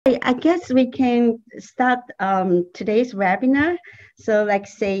I guess we can start today's webinar. So like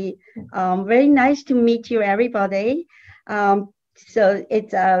say, very nice to meet you, everybody. So it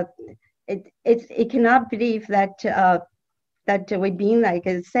cannot believe that that we've been, like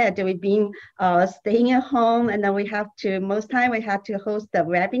I said, we've been staying at home, and then we have to, most time we have to host the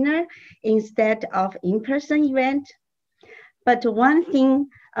webinar instead of in-person event. But one thing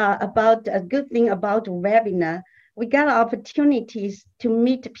a good thing about webinar, we got opportunities to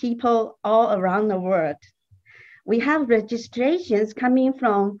meet people all around the world. We have registrations coming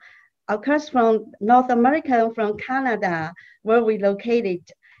from, of course, from North America, from Canada, where we located,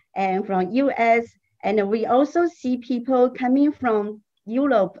 and from US. And we also see people coming from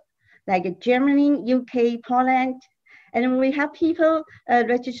Europe, like Germany, UK, Poland. And we have people,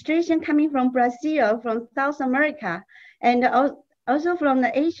 registration coming from Brazil, from South America, and also from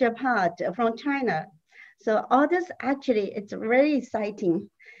the Asia part, from China. So all this actually, it's very exciting.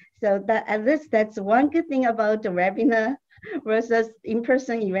 So that at least that's one good thing about the webinar versus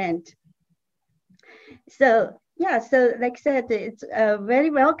in-person event. So yeah, so like I said, it's very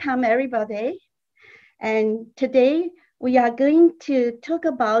welcome everybody. And today we are going to talk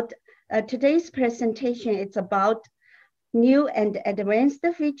about today's presentation. It's about new and advanced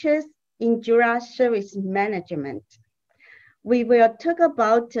features in Jira Service Management. We will talk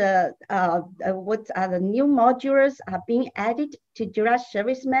about what are the new modules are being added to Jira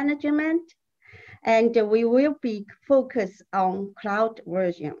Service Management, and we will be focused on cloud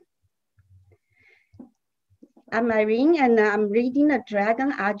version. I'm Irene, and I'm leading the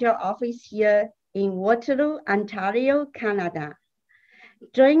DragonAgile office here in Waterloo, Ontario, Canada.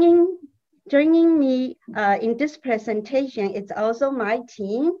 Joining me in this presentation, it's also my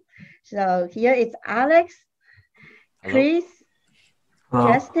team. So here is Alex, hello. Chris,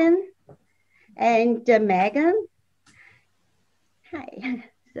 hello. Justin, and Megan. Hi.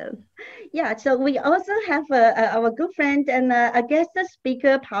 So yeah, so we also have our good friend and a guest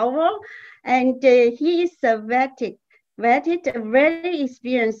speaker, Paolo, and he is a vetted, very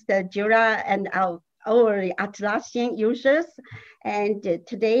experienced Jira and our Atlassian users. And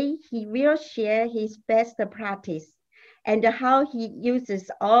today he will share his best practice and how he uses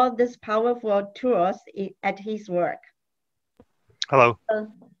all these powerful tools at his work. Hello.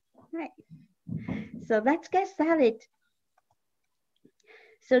 Right. So let's get started.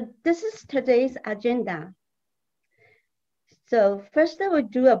 So this is today's agenda. So first I will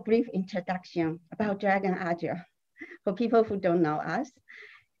do a brief introduction about DragonAgile for people who don't know us.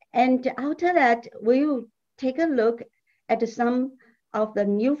 And after that, we will take a look at some of the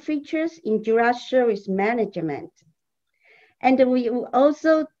new features in Jira Service Management. And we will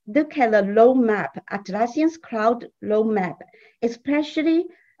also look at the roadmap, Atlassian's cloud roadmap, especially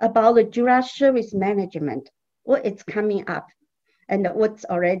about the Jira Service Management, what is coming up and what's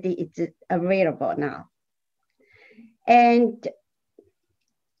already it's available now. And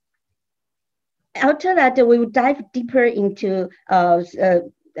after that, we will dive deeper into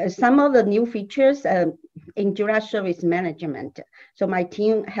some of the new features in Jira Service Management. So my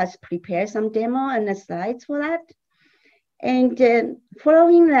team has prepared some demo and the slides for that. And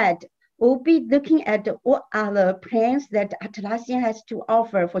following that, we'll be looking at what are the plans that Atlassian has to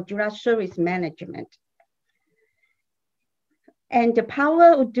offer for Jira Service Management. And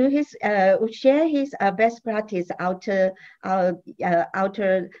Paolo will do his, will share his best practice after we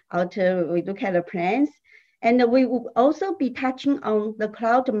look at the plans. And we will also be touching on the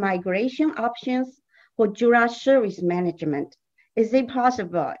cloud migration options for Jira Service Management. Is it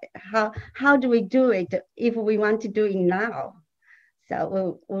possible? How do we do it if we want to do it now?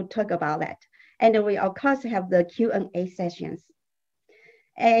 So we'll talk about that. And we of course have the Q&A sessions.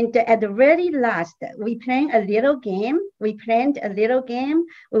 And at the very last, we planned a little game. We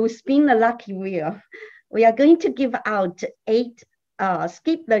will spin the lucky wheel. We are going to give out 8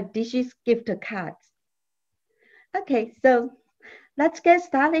 skip the dishes gift cards. Okay, so let's get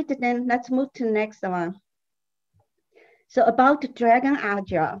started then. Let's move to the next one. So about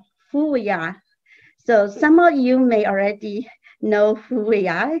DragonAgile, who we are. So some of you may already know who we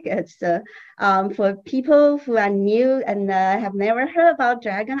are. It's, for people who are new and have never heard about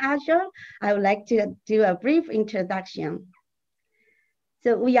DragonAgile, I would like to do a brief introduction.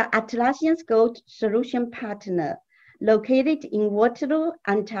 So we are Atlassian's Gold Solution Partner, located in Waterloo,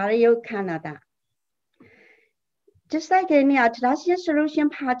 Ontario, Canada. Just like any Atlassian Solution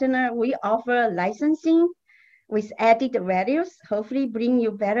Partner, we offer licensing with added values, hopefully bring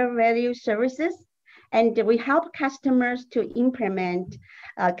you better value services. And we help customers to implement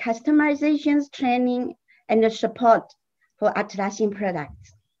customizations, training, and support for Atlassian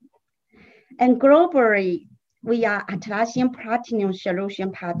products. And globally, we are Atlassian Platinum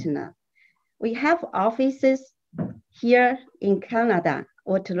Solution Partner. We have offices here in Canada,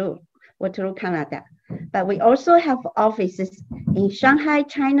 Waterloo, Canada. But we also have offices in Shanghai,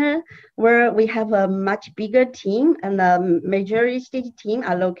 China, where we have a much bigger team, and the majority team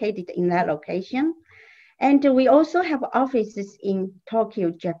are located in that location. And we also have offices in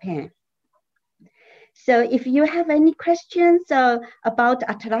Tokyo, Japan. So if you have any questions about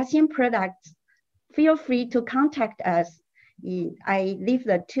Atlassian products, feel free to contact us. I leave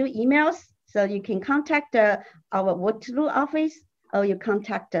the 2 emails, so you can contact our Waterloo office, or you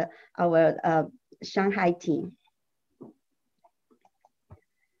contact our Shanghai team.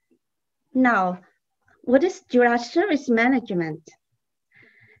 Now, what is Jira Service Management?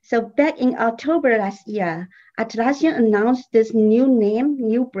 So back in October last year, Atlassian announced this new name,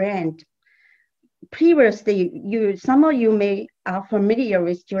 new brand. Previously, some of you may are familiar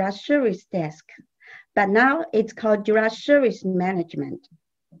with Jira Service Desk, but now it's called Jira Service Management.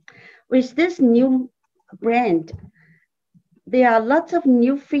 With this new brand, there are lots of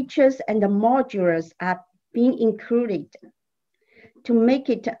new features and the modules are being included to make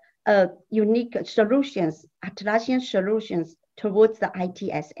it a unique solutions, Atlassian solutions towards the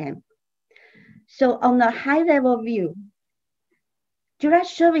ITSM. So on a high-level view, Jira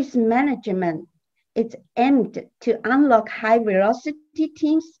Service Management is aimed to unlock high-velocity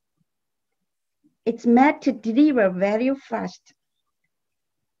teams. It's meant to deliver value fast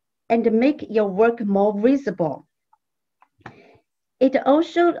and make your work more visible. It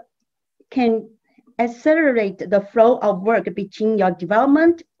also can accelerate the flow of work between your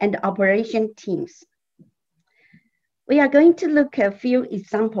development and operation teams. We are going to look at a few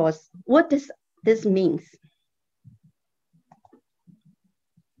examples. What does this mean?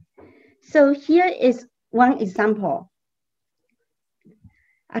 So here is one example.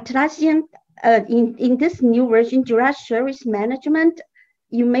 Atlassian, in this new version, Jira Service Management,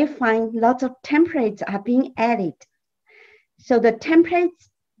 you may find lots of templates are being added. So the templates,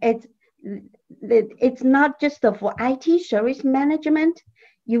 it's not just for IT service management.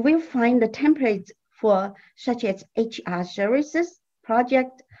 You will find the templates for such as HR services,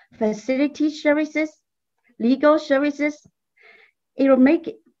 project, facility services, legal services. It'll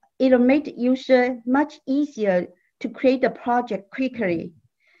make user much easier to create a project quickly.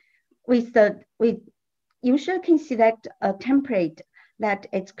 User can select a template that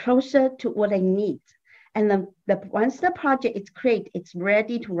is closer to what they need. And once the project is created, it's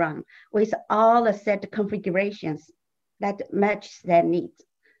ready to run with all the set configurations that match their needs.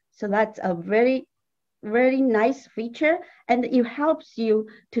 So that's a very, very nice feature, and it helps you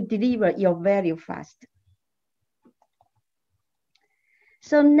to deliver your value fast.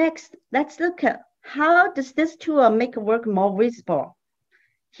 So next, let's look at how does this tool make work more visible.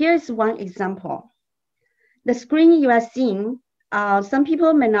 Here's one example. The screen you are seeing, some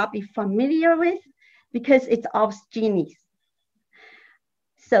people may not be familiar with because it's of Genies.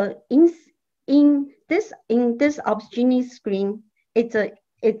 So in this of Genies screen,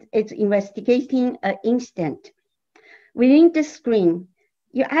 it's investigating an instance. Within this screen,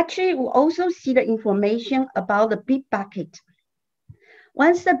 you actually will also see the information about the Bitbucket.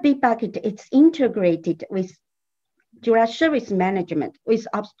 Once the Bitbucket is integrated with Jira Service Management with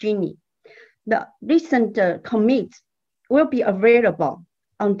Opsgenie, the recent commits will be available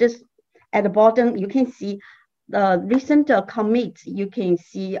on this. At the bottom, you can see the recent commits. You can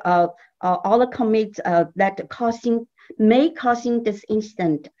see all the commits that may causing this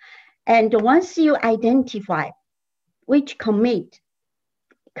instance. And once you identify which commit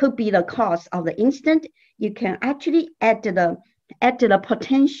could be the cause of the incident, you can actually add the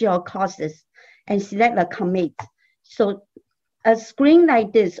potential causes and select the commit. So a screen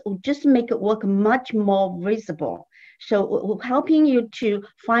like this will just make it work much more visible. So helping you to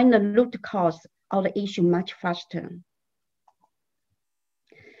find the root cause of the issue much faster.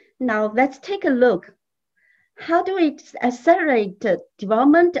 Now let's take a look. How do we accelerate the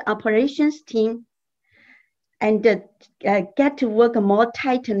development operations team and get to work more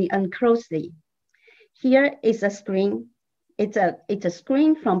tightly and closely? Here is a screen. It's a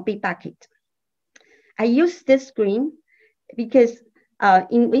screen from Bitbucket. I use this screen because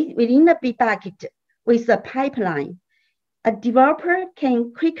within the Bitbucket with the pipeline, a developer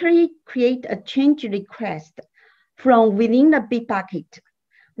can quickly create a change request from within the Bitbucket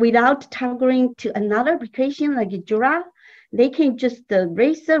without toggling to another application like Jira. They can just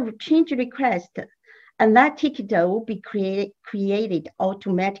raise a change request, and that ticket will be created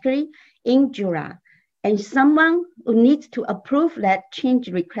automatically in Jira. And someone who needs to approve that change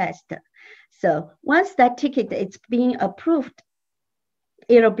request. So once that ticket is being approved,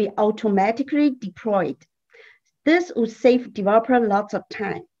 it'll be automatically deployed. This will save developer lots of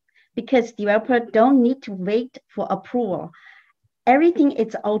time because developer don't need to wait for approval. Everything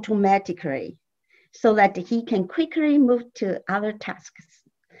is automatically so that he can quickly move to other tasks.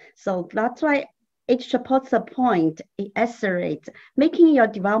 So that's why it supports a point, it accelerates, making your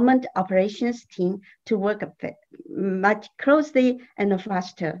development operations team to work a bit much closely and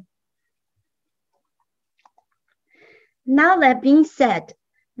faster. Now that being said,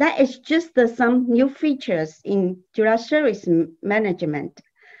 that is just some new features in Jira Service Management.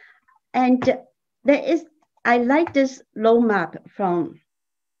 And I like this roadmap from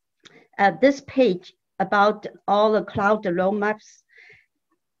this page about all the cloud roadmaps.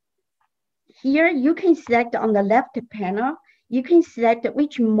 Here you can select on the left panel, you can select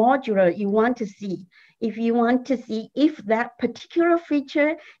which module you want to see. If you want to see if that particular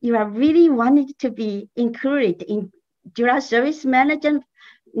feature you are really wanting to be included in Jira Service Management,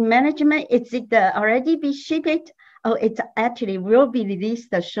 is it already be shipped? Or it actually will be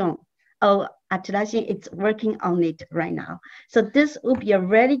released soon? Oh, Atlassian, it's working on it right now. So this will be a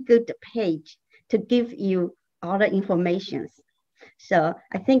very good page to give you all the information. So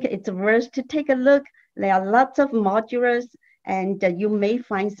I think it's worth to take a look. There are lots of modules and you may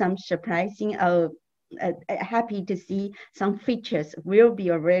find some surprising, happy to see some features will be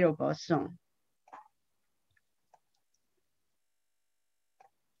available soon.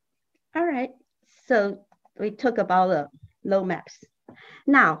 All right, so we talk about the roadmaps.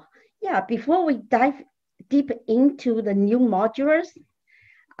 Now, before we dive deep into the new modules,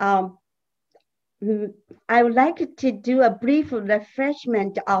 I would like to do a brief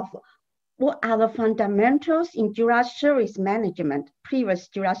refreshment of what are the fundamentals in Jira Service Management, previous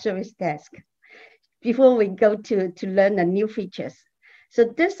Jira Service Desk, before we go to learn the new features. So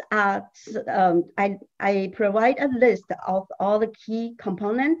this are, I provide a list of all the key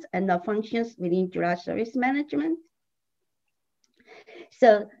components and the functions within Jira Service Management.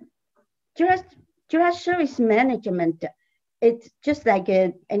 So Jira Service Management, it's just like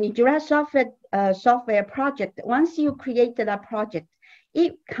any Jira software project. Once you created a project,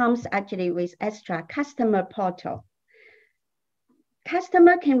 it comes actually with extra customer portal.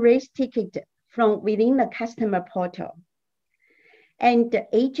 Customer can raise tickets from within the customer portal. And the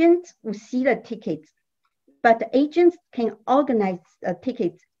agents will see the tickets, but the agents can organize the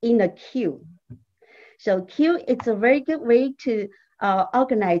tickets in a queue. So queue is a very good way to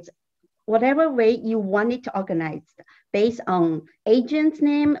organize whatever way you want it to organize, based on agent's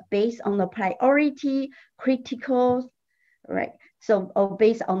name, based on the priority, critical, right? So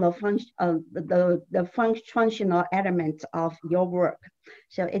based on the functional elements of your work.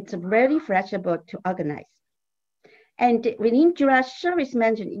 So it's very flexible to organize. And within Jira Service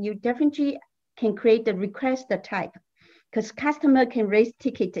Management, you definitely can create the request type because customer can raise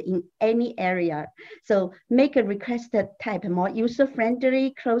tickets in any area. So make a request type more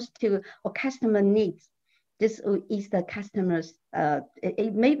user-friendly, close to what customer needs. This is the customers,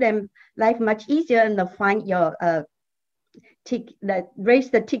 it made them life much easier and find your raise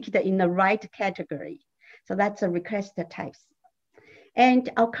the ticket in the right category. So that's a request types.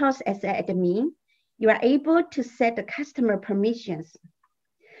 And of course, as an admin, you are able to set the customer permissions.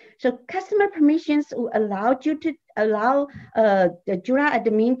 So customer permissions will allow you to allow the Jira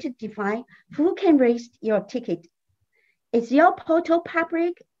admin to define who can raise your ticket. Is your portal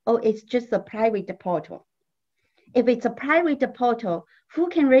public or it's just a private portal? If it's a private portal, who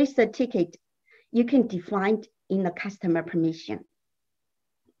can raise the ticket? You can define in the customer permission.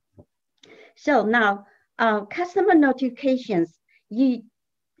 So now, customer notifications,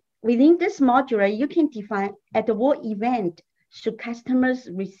 within this module, you can define at what event should customers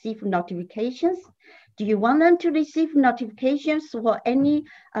receive notifications. Do you want them to receive notifications for any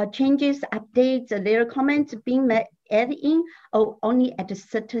changes, updates, little comments being added in, or only at a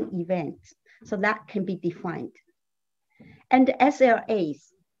certain event? So that can be defined. And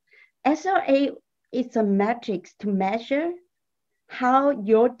SLAs. SLA is a metrics to measure how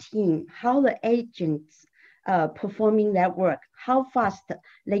your team, how the agents performing their work, how fast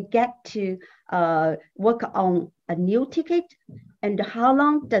they get to work on a new ticket, and how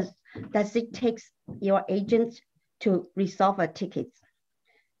long does it take your agents to resolve a ticket.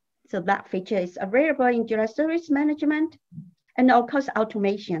 So that feature is available in Jira Service Management. And of course,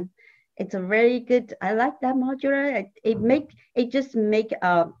 automation. It's a very good, I like that module.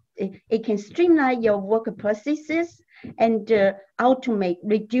 It can streamline your work processes and automate,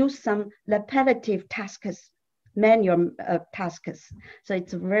 reduce some repetitive tasks, manual tasks. So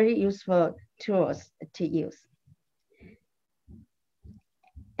it's a very useful tools to use.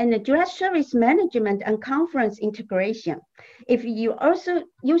 and the Jira Service Management and Conference integration. If you also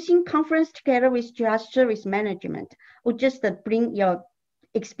using Conference together with Jira Service Management, will just bring your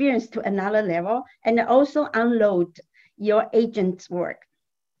experience to another level and also unload your agent's work.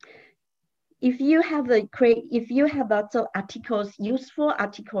 If you have lots of articles, useful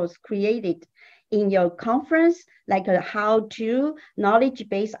articles created in your conference, like a how-to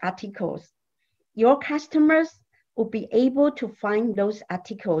knowledge-based articles, your customers will be able to find those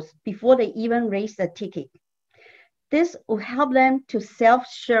articles before they even raise the ticket. This will help them to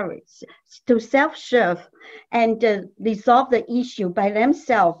self-serve and resolve the issue by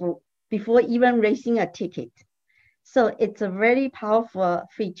themselves before even raising a ticket. So it's a very powerful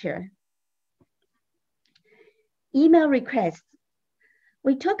feature. Email requests.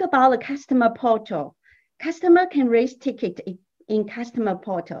 We talk about the customer portal. Customer can raise ticket in customer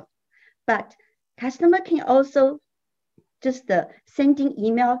portal, but customer can also just sending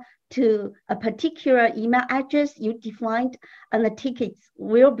email to a particular email address you defined, and the tickets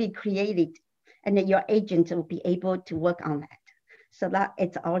will be created, and then your agent will be able to work on that. So that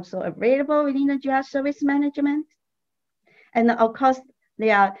it's also available within the Jira Service Management. And of course,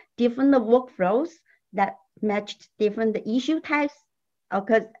 there are different workflows that match different issue types,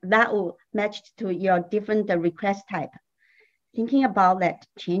 because that will match to your different request type. Thinking about that,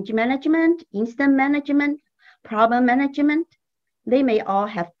 change management, incident management, problem management, they may all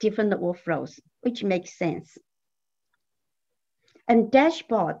have different workflows, which makes sense. And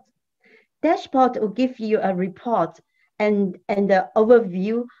dashboard will give you a report and the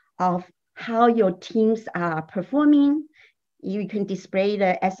overview of how your teams are performing. You can display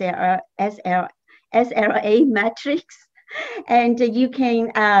the SLA metrics, and you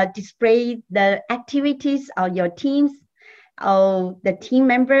can display the activities of your teams. The team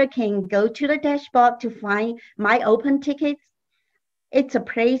member can go to the dashboard to find my open tickets. It's a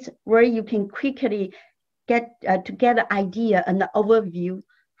place where you can quickly get an idea and the overview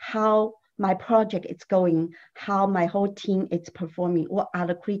how my project is going, how my whole team is performing, what are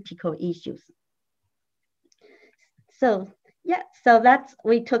the critical issues. So yeah, so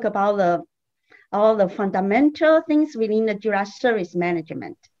we talk about all the fundamental things within the Jira Service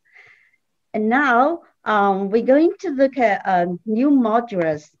Management. And now we're going to look at new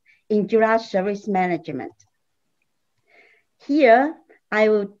modules in Jira Service Management. Here, I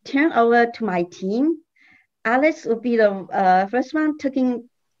will turn over to my team. Alex will be the first one talking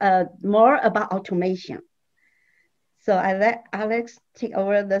more about automation. So I let Alex take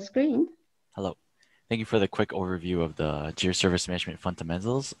over the screen. Hello. Thank you for the quick overview of the Jira Service Management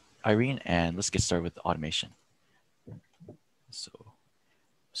fundamentals, Irene, and let's get started with automation.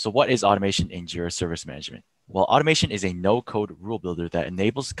 So what is automation in Jira Service Management? Well, automation is a no-code rule builder that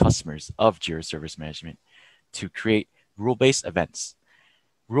enables customers of Jira Service Management to create rule-based events.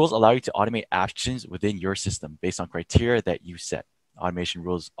 Rules allow you to automate actions within your system based on criteria that you set. Automation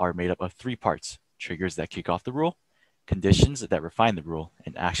rules are made up of 3 parts: triggers that kick off the rule, conditions that refine the rule,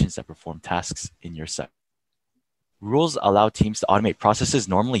 and actions that perform tasks in your set. Rules allow teams to automate processes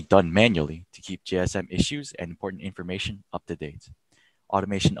normally done manually to keep JSM issues and important information up to date.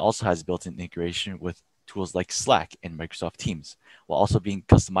 Automation also has built-in integration with tools like Slack and Microsoft Teams, while also being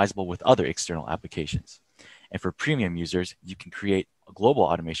customizable with other external applications. And for premium users, you can create global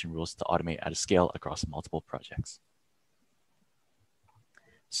automation rules to automate at a scale across multiple projects.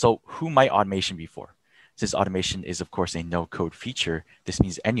 So who might automation be for? Since automation is, of course, a no-code feature, this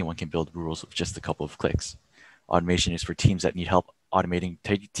means anyone can build rules with just a couple of clicks. Automation is for teams that need help automating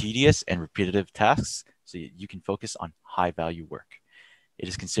tedious and repetitive tasks so you can focus on high-value work. It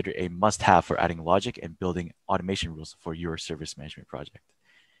is considered a must-have for adding logic and building automation rules for your service management project.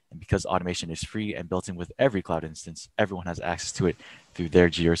 And because automation is free and built in with every cloud instance, everyone has access to it through their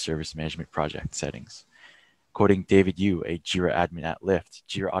Jira Service Management project settings. Quoting David Yu, a Jira admin at Lyft,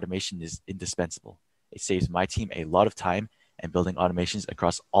 Jira automation is indispensable. It saves my team a lot of time, and building automations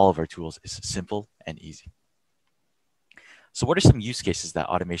across all of our tools is simple and easy. So what are some use cases that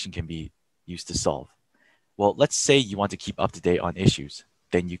automation can be used to solve? Well, let's say you want to keep up to date on issues.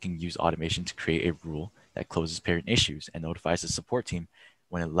 Then you can use automation to create a rule that closes parent issues and notifies the support team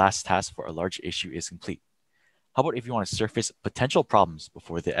when a last task for a large issue is complete. How about if you want to surface potential problems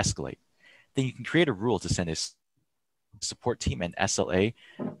before they escalate? Then you can create a rule to send a support team an SLA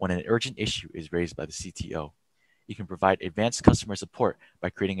when an urgent issue is raised by the CTO. You can provide advanced customer support by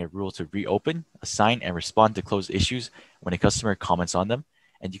creating a rule to reopen, assign, and respond to closed issues when a customer comments on them.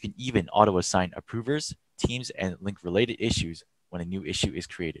 And you can even auto-assign approvers, teams, and link related issues when a new issue is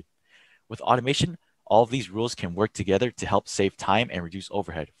created. With automation, all of these rules can work together to help save time and reduce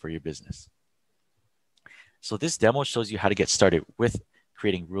overhead for your business. So this demo shows you how to get started with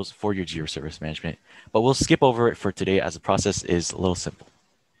creating rules for your Jira Service Management, but we'll skip over it for today as the process is a little simple.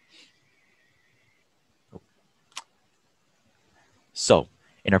 So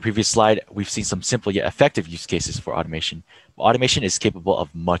in our previous slide, we've seen some simple yet effective use cases for automation. But automation is capable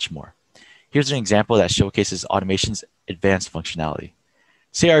of much more. Here's an example that showcases automation's advanced functionality.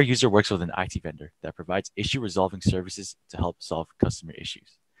 Say our user works with an IT vendor that provides issue resolving services to help solve customer issues,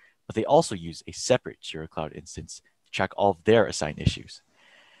 but they also use a separate Jira Cloud instance to track all of their assigned issues.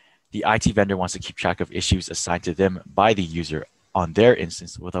 The IT vendor wants to keep track of issues assigned to them by the user on their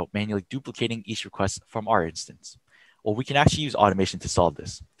instance without manually duplicating each request from our instance. Well, we can actually use automation to solve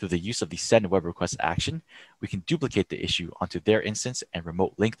this. Through the use of the send web request action, we can duplicate the issue onto their instance and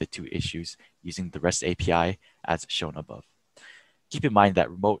remote link the two issues using the REST API as shown above. Keep in mind that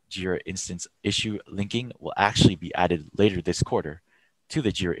remote Jira instance issue linking will actually be added later this quarter to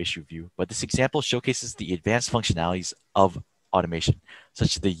the Jira issue view, but this example showcases the advanced functionalities of automation,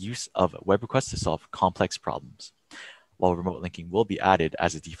 such as the use of web requests to solve complex problems. While remote linking will be added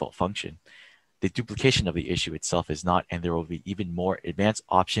as a default function, the duplication of the issue itself is not, and there will be even more advanced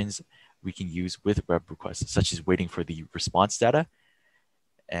options we can use with web requests, such as waiting for the response data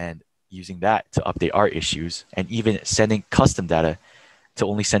and using that to update our issues, and even sending custom data to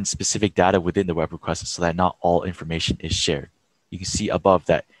only send specific data within the web request so that not all information is shared. You can see above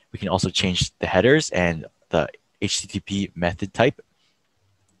that we can also change the headers and the HTTP method type.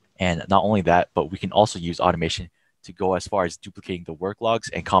 And not only that, but we can also use automation to go as far as duplicating the work logs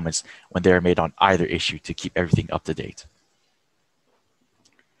and comments when they are made on either issue to keep everything up to date.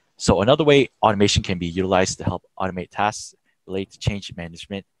 So another way automation can be utilized to help automate tasks related to change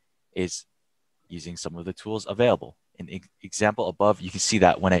management is using some of the tools available. In the example above, you can see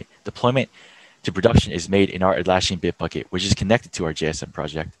that when a deployment to production is made in our Atlassian Bitbucket, which is connected to our JSM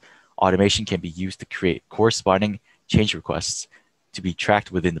project, automation can be used to create corresponding change requests to be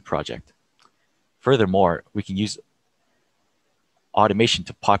tracked within the project. Furthermore, we can use automation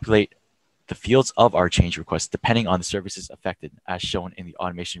to populate the fields of our change requests depending on the services affected, as shown in the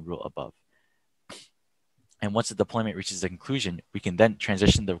automation rule above. And once the deployment reaches a conclusion, we can then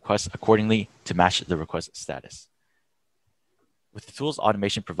transition the request accordingly to match the request status. With the tools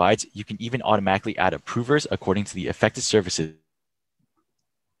automation provides, you can even automatically add approvers according to the affected services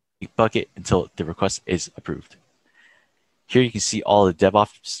bucket until the request is approved. Here you can see all the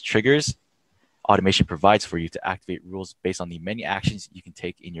DevOps triggers automation provides for you to activate rules based on the many actions you can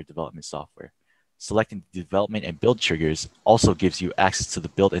take in your development software. Selecting the development and build triggers also gives you access to the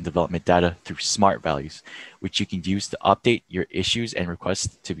build and development data through smart values, which you can use to update your issues and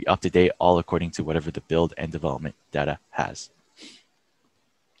requests to be up to date, all according to whatever the build and development data has.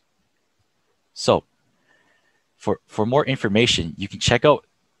 So for more information, you can check out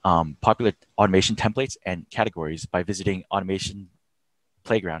popular automation templates and categories by visiting Automation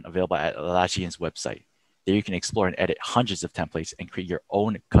Playground available at Atlassian's website. There you can explore and edit hundreds of templates and create your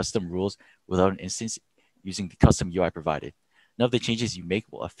own custom rules without an instance using the custom UI provided. None of the changes you make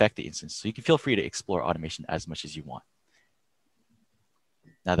will affect the instance, so you can feel free to explore automation as much as you want.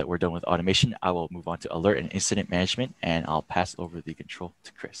 Now that we're done with automation, I will move on to alert and incident management, and I'll pass over the control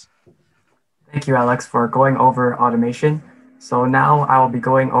to Chris. Thank you, Alex, for going over automation. So now I will be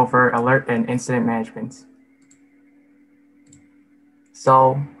going over alert and incident management.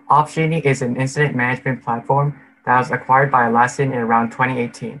 So Opsgenie is an incident management platform that was acquired by Atlassian in around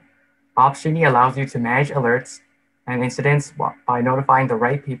 2018. Opsgenie allows you to manage alerts and incidents by notifying the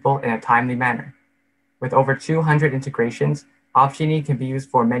right people in a timely manner. With over 200 integrations, Opsgenie can be used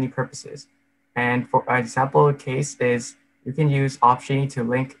for many purposes. And for an example case is you can use Opsgenie to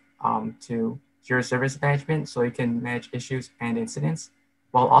link to Jira Service Management so you can manage issues and incidents,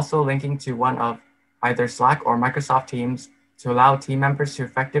 while also linking to one of either Slack or Microsoft Teams to allow team members to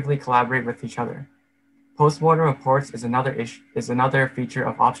effectively collaborate with each other. Postmortem reports is another feature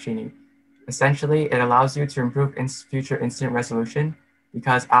of Opsgenie. Essentially, it allows you to improve future incident resolution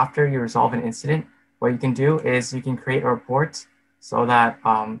because after you resolve an incident, what you can do is you can create a report so that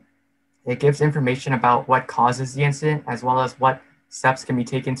it gives information about what causes the incident as well as what steps can be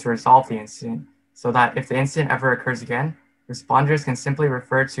taken to resolve the incident so that if the incident ever occurs again, responders can simply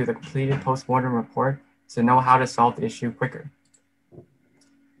refer to the completed postmortem report to know how to solve the issue quicker.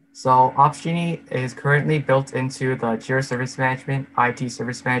 So Opsgenie is currently built into the Jira Service Management, IT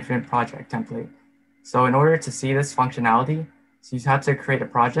Service Management project template. So in order to see this functionality, so you have to create a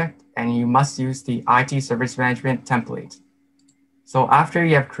project and you must use the IT Service Management template. So after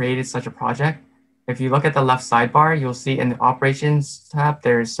you have created such a project, if you look at the left sidebar, you'll see in the Operations tab,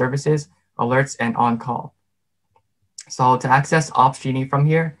 there's Services, Alerts, and On Call. So to access Opsgenie from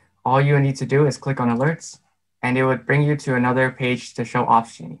here, all you need to do is click on Alerts, and it would bring you to another page to show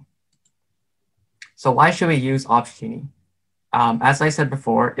Opsgenie. So why should we use Opsgenie? As I said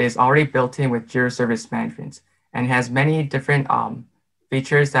before, it is already built in with Jira Service Management and has many different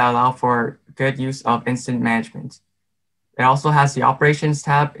features that allow for good use of incident management. It also has the Operations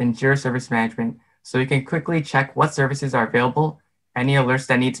tab in Jira Service Management, so you can quickly check what services are available, any alerts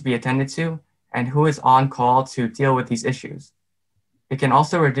that need to be attended to, and who is on call to deal with these issues. It can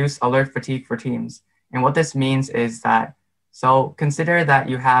also reduce alert fatigue for teams. And what this means is that, so consider that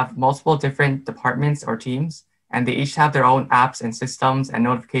you have multiple different departments or teams, and they each have their own apps and systems and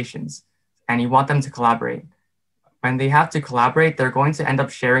notifications, and you want them to collaborate. When they have to collaborate, they're going to end up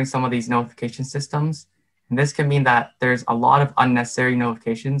sharing some of these notification systems. And this can mean that there's a lot of unnecessary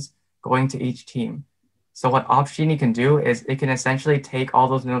notifications going to each team. So what Opsgenie can do is it can essentially take all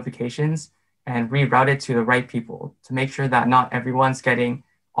those notifications and reroute it to the right people to make sure that not everyone's getting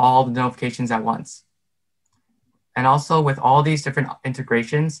all the notifications at once. And also with all these different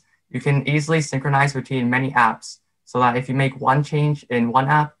integrations, you can easily synchronize between many apps so that if you make one change in one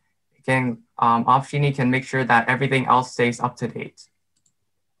app, Opsgenie can make sure that everything else stays up to date.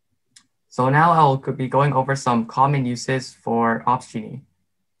 So now I'll be going over some common uses for Opsgenie.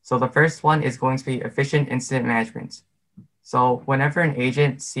 So the first one is going to be efficient incident management. So whenever an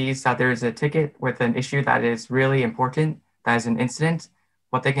agent sees that there is a ticket with an issue that is really important, that is an incident,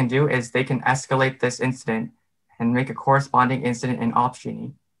 what they can do is they can escalate this incident and make a corresponding incident in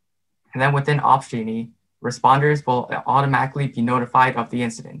Opsgenie. And then within Opsgenie, responders will automatically be notified of the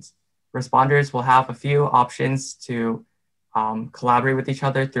incident. Responders will have a few options to collaborate with each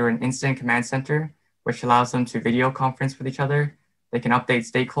other through an incident command center, which allows them to video conference with each other. They can update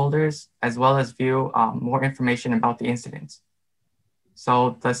stakeholders, as well as view more information about the incident.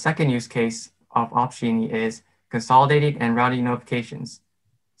 So the second use case of Opsgenie is consolidating and routing notifications.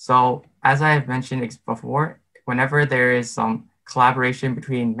 So as I have mentioned before, whenever there is some collaboration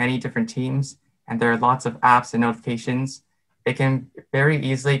between many different teams and there are lots of apps and notifications, it can very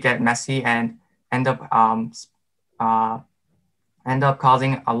easily get messy and end up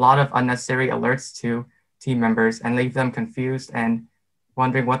causing a lot of unnecessary alerts to team members and leave them confused and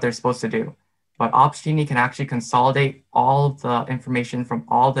wondering what they're supposed to do. But Opsgenie can actually consolidate all the information from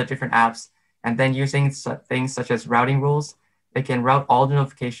all the different apps, and then using things such as routing rules, it can route all the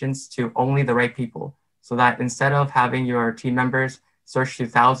notifications to only the right people, so that instead of having your team members search through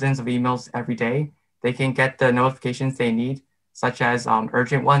thousands of emails every day, they can get the notifications they need, such as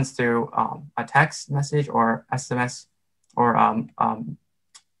urgent ones through a text message or SMS or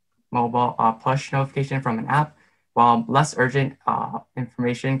mobile push notification from an app, while less urgent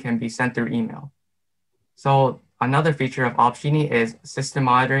information can be sent through email. So another feature of Opsgenie is system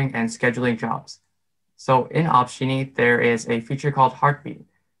monitoring and scheduling jobs. So in Opsgenie, there is a feature called Heartbeat.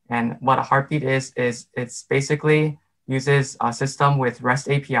 And what a Heartbeat is it's basically uses a system with REST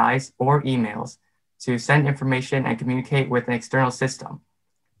APIs or emails to send information and communicate with an external system.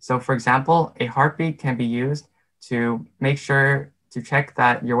 So for example, a Heartbeat can be used to make sure to check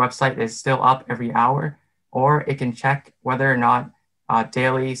that your website is still up every hour, or it can check whether or not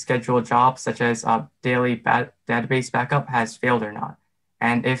daily scheduled jobs such as daily database backup has failed or not.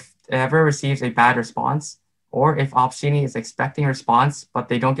 And if it ever receives a bad response, or if Opsgenie is expecting a response, but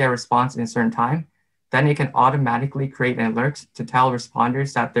they don't get a response in a certain time, then it can automatically create an alert to tell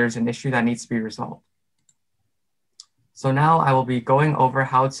responders that there's an issue that needs to be resolved. So now I will be going over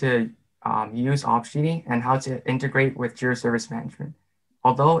how to use Opsgenie and how to integrate with Jira Service Management.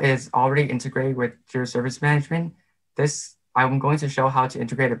 Although it is already integrated with Jira Service Management, I'm going to show how to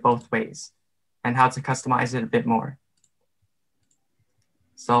integrate it both ways and how to customize it a bit more.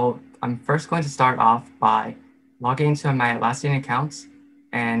 So I'm first going to start off by logging into my Atlassian accounts,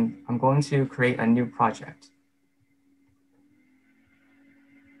 and I'm going to create a new project.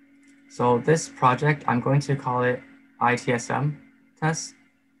 So this project, I'm going to call it ITSM test.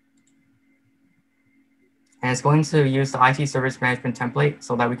 And it's going to use the IT Service Management template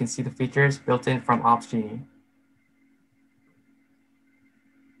so that we can see the features built in from Opsgenie.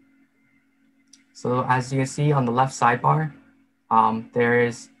 So as you can see on the left sidebar, there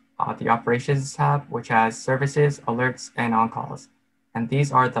is the Operations tab, which has services, alerts, and on-calls. And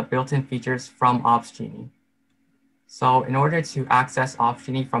these are the built-in features from Opsgenie. So in order to access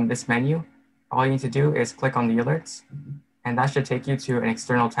Opsgenie from this menu, all you need to do is click on the alerts, and that should take you to an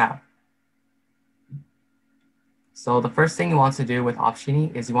external tab. So the first thing you want to do with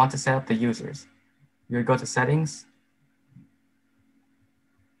Opsgenie is you want to set up the users. You would go to settings,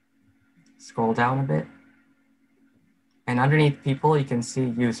 scroll down a bit, and underneath people, you can see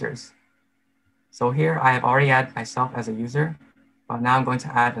users. So here I have already added myself as a user, but now I'm going to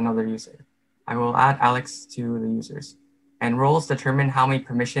add another user. I will add Alex to the users. And roles determine how many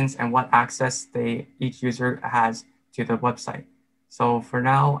permissions and what access each user has to the website. So for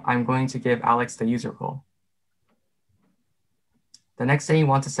now, I'm going to give Alex the user role. The next thing you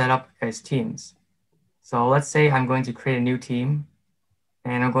want to set up is teams. So let's say I'm going to create a new team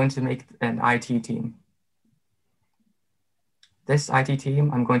and I'm going to make an IT team. This IT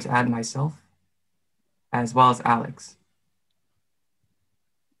team, I'm going to add myself as well as Alex.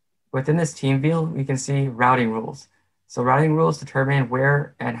 Within this team view, we can see routing rules. So routing rules determine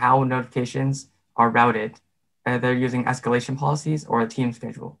where and how notifications are routed, either using escalation policies or a team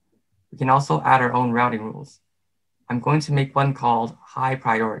schedule. We can also add our own routing rules. I'm going to make one called high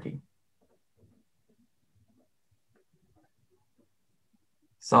priority.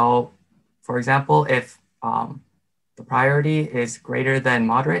 So for example, if the priority is greater than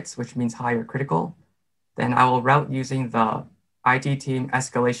moderates, which means high or critical, then I will route using the IT team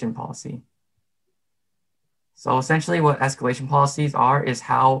escalation policy. So essentially what escalation policies are is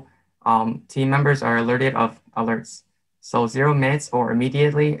how team members are alerted of alerts. So 0 minutes or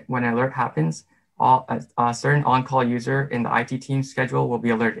immediately when an alert happens, a certain on-call user in the IT team schedule will be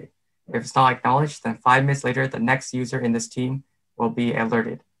alerted. If it's not acknowledged, then 5 minutes later, the next user in this team will be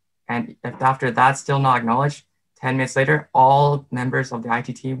alerted. And if after that's still not acknowledged, 10 minutes later, all members of the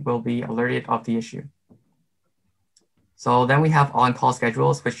IT team will be alerted of the issue. So then we have on-call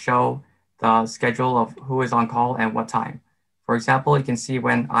schedules, which show the schedule of who is on call and what time. For example, you can see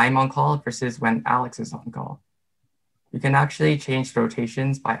when I'm on call versus when Alex is on call. You can actually change the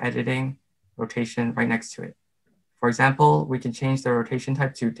rotations by editing rotation right next to it. For example, we can change the rotation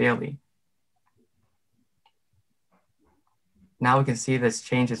type to daily. Now we can see this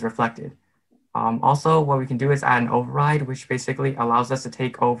change is reflected. Also, what we can do is add an override, which basically allows us to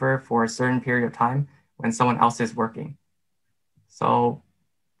take over for a certain period of time when someone else is working. So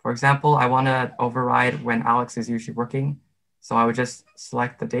for example, I want to override when Alex is usually working. So I would just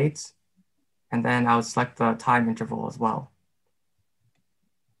select the dates and then I would select the time interval as well.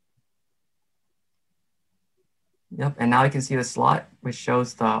 Yep, and now you can see the slot, which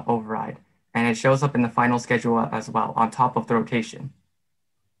shows the override. And it shows up in the final schedule as well on top of the rotation.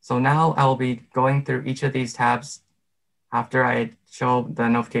 So now I will be going through each of these tabs after I show the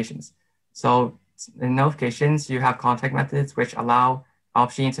notifications. So in notifications, you have contact methods which allow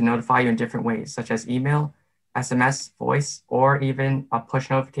Opsgenie to notify you in different ways, such as email, SMS, voice, or even a push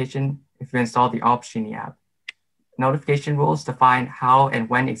notification if you install the Opsgenie app. Notification rules define how and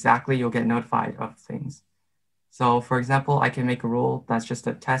when exactly you'll get notified of things. So for example, I can make a rule that's just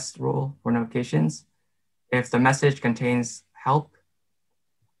a test rule for notifications. If the message contains help,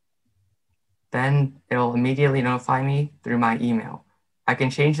 then it'll immediately notify me through my email. I can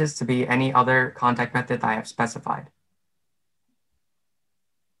change this to be any other contact method that I have specified.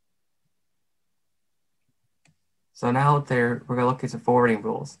 So now we're going to look into forwarding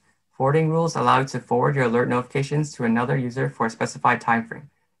rules. Forwarding rules allow you to forward your alert notifications to another user for a specified time frame.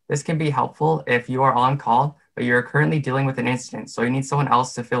 This can be helpful if you are on call, but you're currently dealing with an incident, so you need someone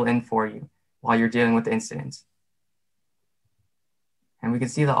else to fill in for you while you're dealing with the incident. And we can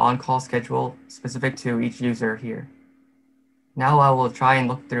see the on-call schedule specific to each user here. Now I will try and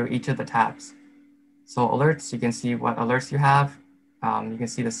look through each of the tabs. So alerts, you can see what alerts you have. You can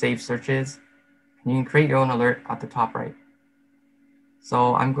see the saved searches. And you can create your own alert at the top right.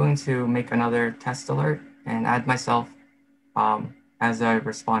 So I'm going to make another test alert and add myself as a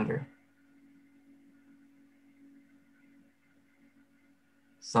responder.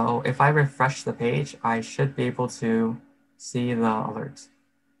 So if I refresh the page, I should be able to see the alerts.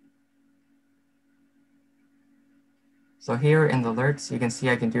 So here in the alerts, you can see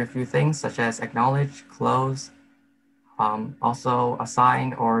I can do a few things such as acknowledge, close, also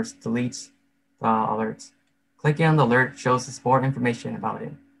assign or delete the alerts. Clicking on the alert shows us more information about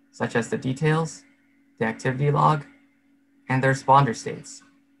it, such as the details, the activity log, and the responder states.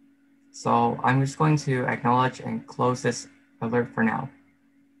 So I'm just going to acknowledge and close this alert for now.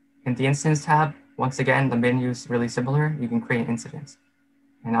 In the instance tab, once again, the menu is really similar. You can create incidents.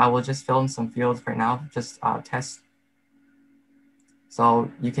 And I will just fill in some fields right now, just test.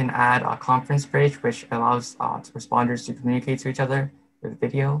 So you can add a conference bridge, which allows responders to communicate to each other with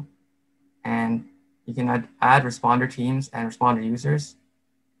video. And you can add responder teams and responder users,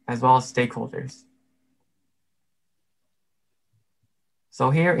 as well as stakeholders. So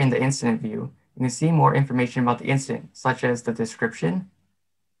here in the incident view, you can see more information about the incident, such as the description,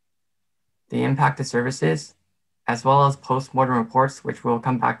 the impacted services, as well as post-mortem reports, which we'll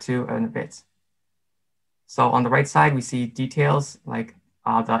come back to in a bit. So on the right side, we see details like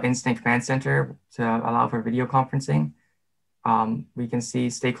the incident command center to allow for video conferencing. We can see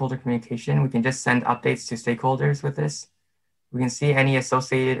stakeholder communication. We can just send updates to stakeholders with this. We can see any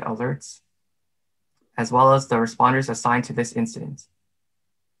associated alerts, as well as the responders assigned to this incident.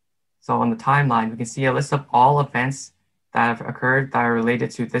 So on the timeline, we can see a list of all events that have occurred that are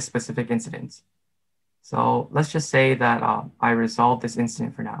related to this specific incident. So let's just say that I resolved this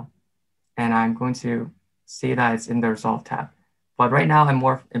incident for now, and I'm going to see that it's in the Resolve tab. But right now, I'm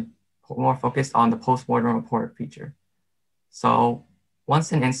more focused on the postmortem report feature. So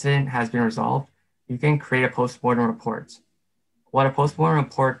once an incident has been resolved, you can create a postmortem report. What a postmortem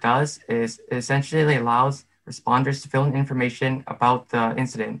report does is it essentially allows responders to fill in information about the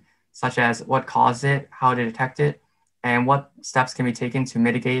incident, such as what caused it, how to detect it, and what steps can be taken to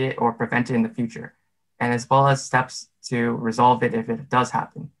mitigate it or prevent it in the future, and as well as steps to resolve it if it does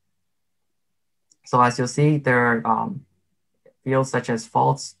happen. So as you'll see, there are fields such as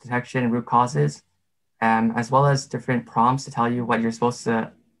faults, detection, and root causes, as well as different prompts to tell you what you're supposed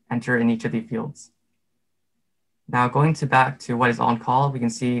to enter in each of the fields. Now going back to what is on call, we can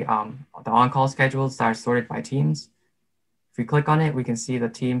see the on-call schedules that are sorted by teams. If we click on it, we can see the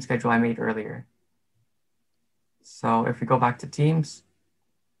team schedule I made earlier. So if we go back to teams,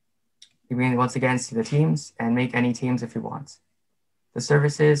 you can once again see the teams and make any teams if you want. The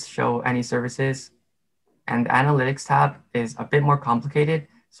services show any services, and the analytics tab is a bit more complicated.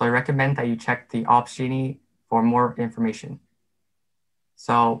 So I recommend that you check the Ops Genie for more information.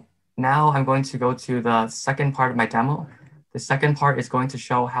 So now I'm going to go to the second part of my demo. The second part is going to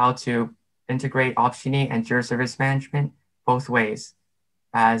show how to integrate Ops Genie and Jira Service Management both ways,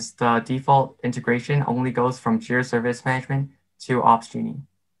 as the default integration only goes from Jira Service Management to Ops Genie.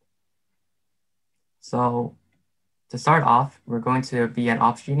 So to start off, we're going to be at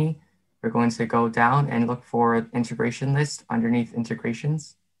Ops Genie. We're going to go down and look for integration list underneath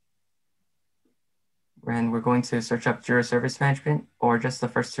integrations. And we're going to search up Jira Service Management, or just the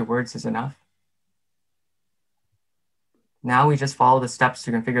first two words is enough. Now we just follow the steps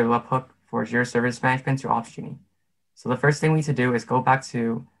to configure the webhook for Jira Service Management to Ops Genie. So the first thing we need to do is go back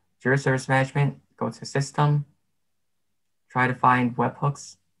to Jira Service Management, go to System, try to find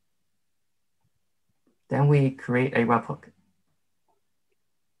webhooks. Then we create a webhook.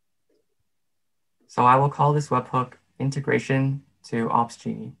 So I will call this webhook Integration to Ops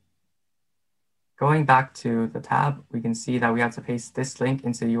Genie. Going back to the tab, we can see that we have to paste this link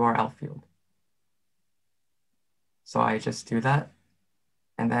into the URL field. So I just do that,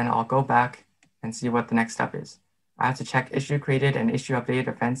 and then I'll go back and see what the next step is. I have to check issue created and issue updated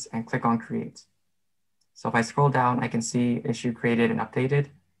events and click on create. So if I scroll down, I can see issue created and updated,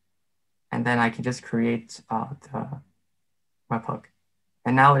 and then I can just create the webhook.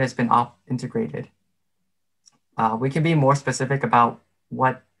 And now it has been integrated. We can be more specific about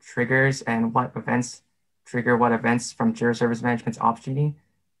what triggers and what events trigger what events from Jira Service Management to Ops Genie.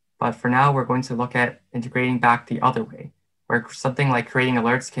 But for now, we're going to look at integrating back the other way, where something like creating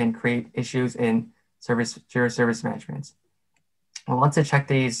alerts can create issues in Jira Service Management. We'll want to check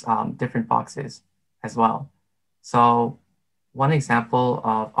these different boxes as well. So one example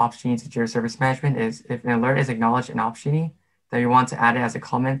of Ops Genie to Jira Service Management is if an alert is acknowledged in Ops Genie, then you want to add it as a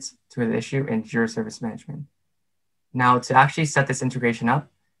comment to the issue in Jira Service Management. Now, to actually set this integration up,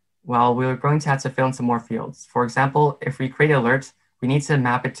 well, we're going to have to fill in some more fields. For example, if we create alerts, we need to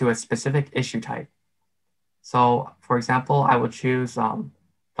map it to a specific issue type. So for example, I will choose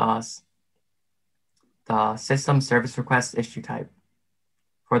the system service request issue type.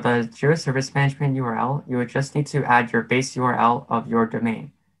 For the Jira Service Management URL, you would just need to add your base URL of your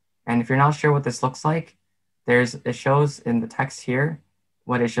domain. And if you're not sure what this looks like, it shows in the text here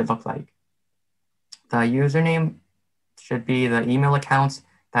what it should look like. The username should be the email account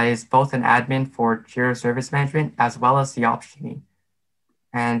that is both an admin for Jira Service Management as well as the Ops Genie.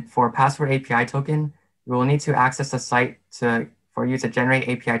 And for password API token, you will need to access the site for you to generate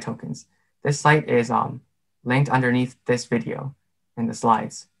API tokens. This site is linked underneath this video in the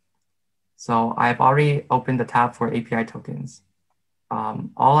slides. So I've already opened the tab for API tokens.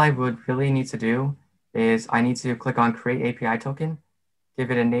 All I would really need to do is I need to click on Create API Token,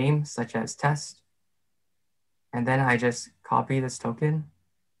 give it a name such as test, and then I just copy this token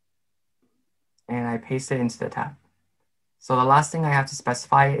and I paste it into the tab. So the last thing I have to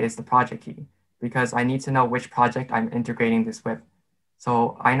specify is the project key, because I need to know which project I'm integrating this with.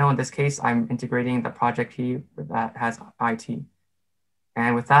 So I know in this case, I'm integrating the project key that has IT.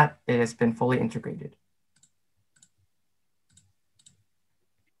 And with that, it has been fully integrated.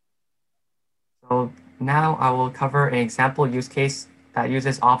 So now I will cover an example use case that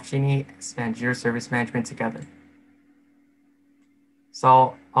uses Ops Genie and Jira Service Management together.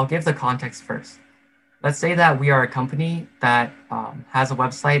 So I'll give the context first. let's say that we are a company that has a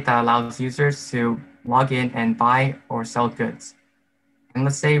website that allows users to log in and buy or sell goods. And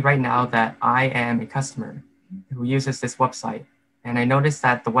let's say right now that I am a customer who uses this website, and I notice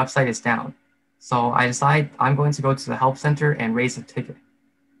that the website is down. So I decide I'm going to go to the help center and raise a ticket.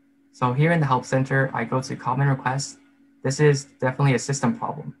 So here in the help center, I go to common request. This is definitely a system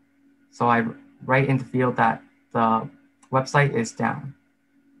problem. So I write in the field that the website is down.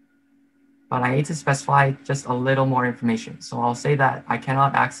 But I need to specify just a little more information. So I'll say that I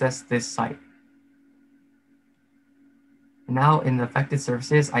cannot access this site. And now in the affected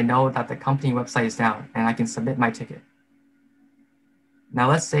services, I know that the company website is down and I can submit my ticket. Now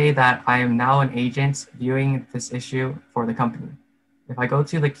let's say that I am now an agent viewing this issue for the company. If I go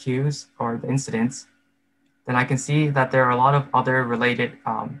to the queues or the incidents, then I can see that there are a lot of other related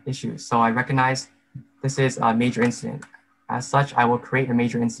issues. So I recognize this is a major incident. As such, I will create a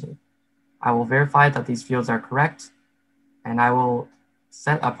major incident. I will verify that these fields are correct, and I will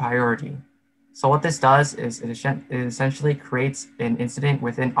set a priority. So what this does is it essentially creates an incident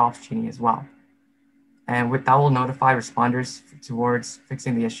within Opsgenie as well. And that will notify responders towards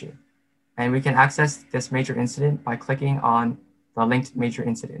fixing the issue. And we can access this major incident by clicking on the linked major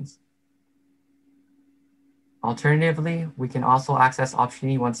incidents. Alternatively, we can also access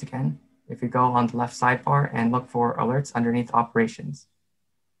Opsgenie once again if you go on the left sidebar and look for alerts underneath operations.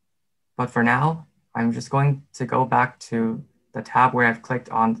 But for now, I'm just going to go back to the tab where I've clicked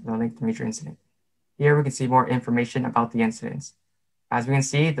on the linked major incident. Here we can see more information about the incidents. As we can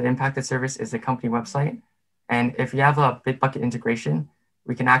see, the impacted service is the company website. And if you have a Bitbucket integration,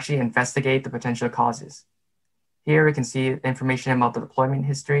 we can actually investigate the potential causes. Here we can see information about the deployment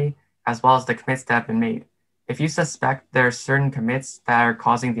history, as well as the commits that have been made. If you suspect there are certain commits that are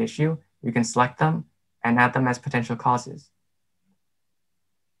causing the issue, you can select them and add them as potential causes.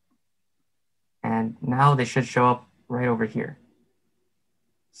 And now they should show up right over here.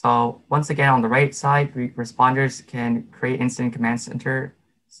 So once again, on the right side, responders can create incident command center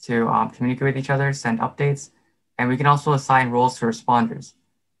to communicate with each other, send updates, and we can also assign roles to responders.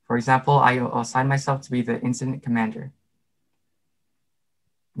 For example, I assign myself to be the incident commander.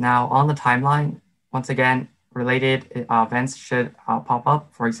 Now on the timeline, once again, related events should pop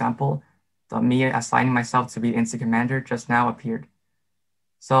up. For example, me assigning myself to be incident commander just now appeared.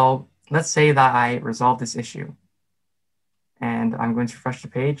 So let's say that I resolve this issue. And I'm going to refresh the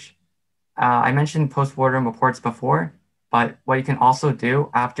page. I mentioned post-mortem reports before, but what you can also do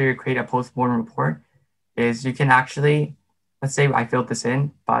after you create a post-mortem report is you can actually, let's say I filled this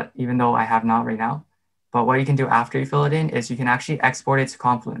in, but even though I have not right now, but what you can do after you fill it in is you can actually export it to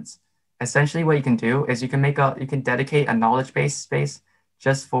Confluence. Essentially what you can do is you can dedicate a knowledge base space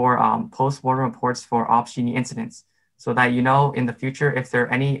just for post-mortem reports for Opsgenie incidents, so that you know in the future if there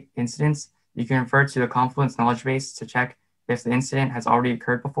are any incidents, you can refer to the Confluence knowledge base to check if the incident has already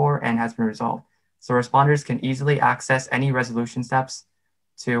occurred before and has been resolved. So responders can easily access any resolution steps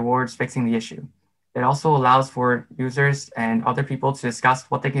towards fixing the issue. It also allows for users and other people to discuss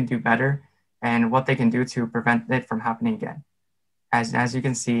what they can do better and what they can do to prevent it from happening again. As you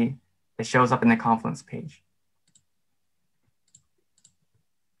can see, it shows up in the Confluence page.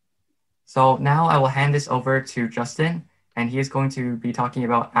 So now I will hand this over to Justin, and he is going to be talking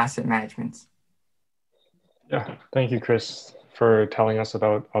about asset management. Yeah, thank you, Chris, for telling us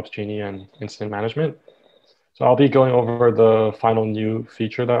about Opsgenie and incident management. So I'll be going over the final new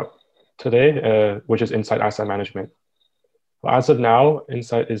feature today, which is Insight Asset Management. As of now,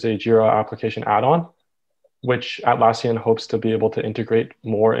 Insight is a Jira application add-on, which Atlassian hopes to be able to integrate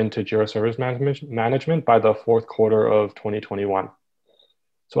more into Jira Service Management by the fourth quarter of 2021.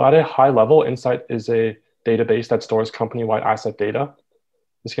 So at a high level, Insight is a database that stores company-wide asset data.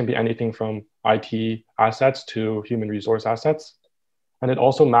 This can be anything from IT assets to human resource assets. And it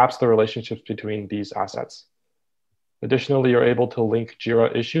also maps the relationships between these assets. Additionally, you're able to link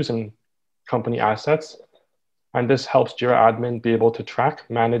Jira issues and company assets. And this helps Jira admin be able to track,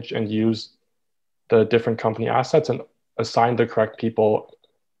 manage, and use the different company assets and assign the correct people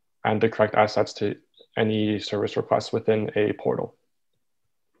and the correct assets to any service requests within a portal.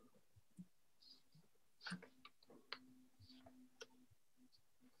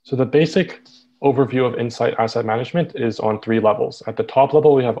 So the basic overview of Insight Asset Management is on 3 levels. At the top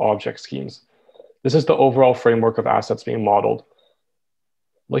level, we have object schemes. This is the overall framework of assets being modeled.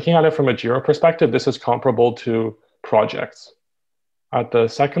 Looking at it from a Jira perspective, this is comparable to projects. At the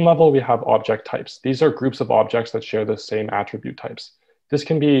second level, we have object types. These are groups of objects that share the same attribute types. This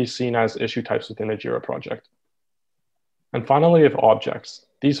can be seen as issue types within a Jira project. And finally, we have objects.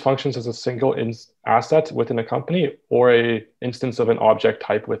 These functions as a single asset within a company or an instance of an object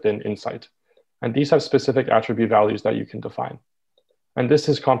type within Insight. And these have specific attribute values that you can define. And this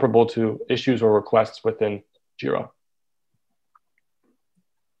is comparable to issues or requests within Jira.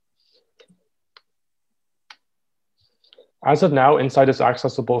 As of now, Insight is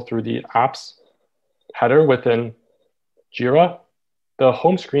accessible through the apps header within Jira. The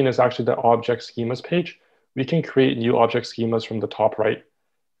home screen is actually the object schemas page. We can create new object schemas from the top right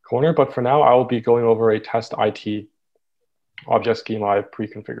corner, but for now, I will be going over a test IT object schema I've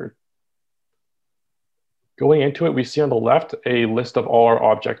pre-configured. Going into it, we see on the left a list of all our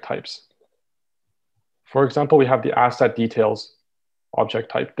object types. For example, we have the asset details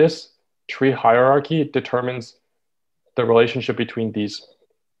object type. This tree hierarchy determines the relationship between these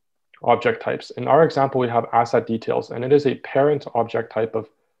object types. In our example, we have asset details, and it is a parent object type of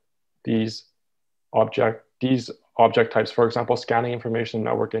these object types, for example, scanning information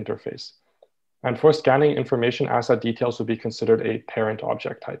network interface. And for scanning information, asset details would be considered a parent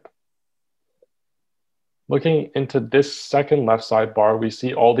object type. Looking into this second left sidebar, we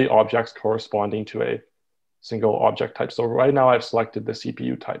see all the objects corresponding to a single object type. So right now I've selected the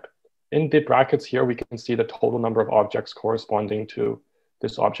CPU type. In the brackets here, we can see the total number of objects corresponding to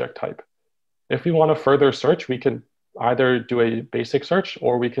this object type. If we want to further search, we can either do a basic search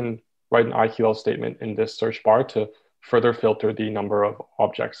or we can write an IQL statement in this search bar to further filter the number of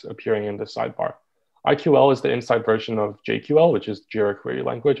objects appearing in this sidebar. IQL is the inside version of JQL, which is Jira Query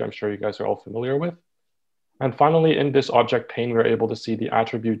Language. I'm sure you guys are all familiar with. And finally, in this object pane, we're able to see the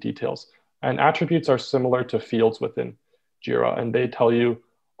attribute details. And attributes are similar to fields within Jira, and they tell you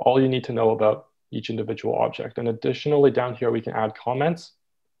all you need to know about each individual object. And additionally, down here, we can add comments.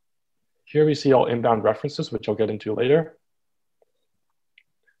 Here we see all inbound references, which I'll get into later.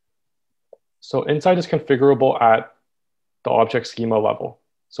 So Insight is configurable at the object schema level.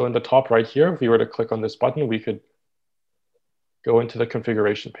 So in the top right here, if we were to click on this button, we could go into the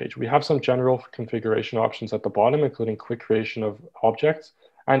configuration page. We have some general configuration options at the bottom, including quick creation of objects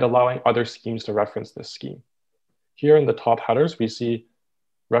and allowing other schemes to reference this scheme. Here in the top headers, we see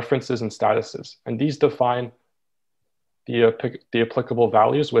references and statuses, and these define the applicable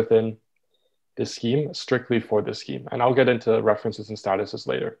values within this scheme strictly for this scheme. And I'll get into references and statuses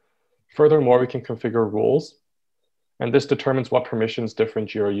later. Furthermore, we can configure rules, and this determines what permissions different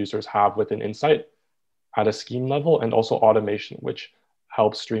Jira users have within Insight at a scheme level, and also automation, which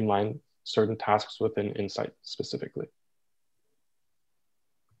helps streamline certain tasks within Insight specifically.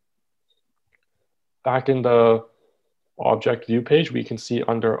 Back in the object view page, we can see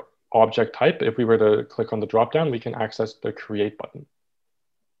under object type, if we were to click on the dropdown, we can access the create button.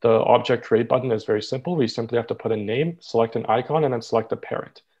 The object create button is very simple. We simply have to put a name, select an icon, and then select a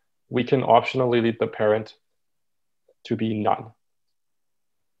parent. We can optionally leave the parent to be none.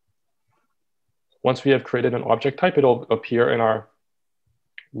 Once we have created an object type, it'll appear in our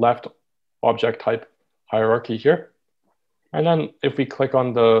left object type hierarchy here. And then if we click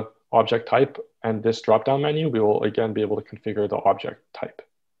on the object type and this drop-down menu, we will again be able to configure the object type.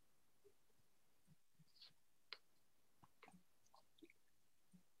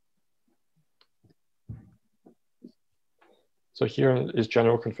 So here is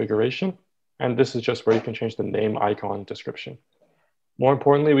general configuration. And this is just where you can change the name, icon, description. More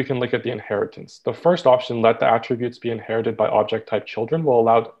importantly, we can look at the inheritance. The first option, let the attributes be inherited by object type children, will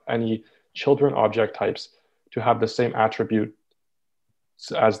allow any children object types to have the same attribute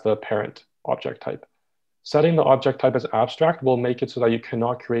as the parent object type. Setting the object type as abstract will make it so that you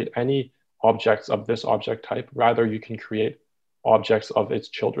cannot create any objects of this object type. Rather, you can create objects of its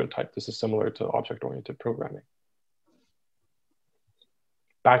children type. This is similar to object-oriented programming.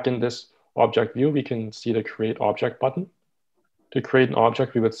 Back in this object view, we can see the create object button. To create an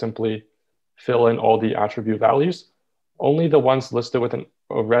object, we would simply fill in all the attribute values. Only the ones listed with a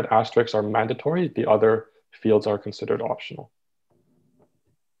red asterisk are mandatory. The other fields are considered optional.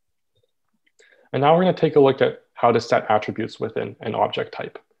 And now we're going to take a look at how to set attributes within an object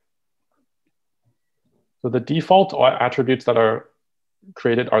type. So the default attributes that are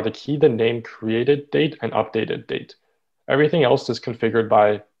created are the key, the name, created date, and updated date. Everything else is configured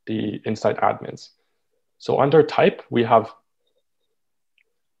by the Insight admins. So under type, we have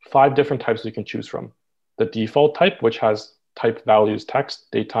 5 different types we can choose from. The default type, which has type values text,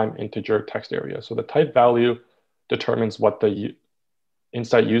 datetime, integer, text area. So the type value determines what the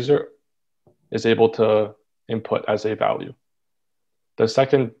Insight user is able to input as a value. The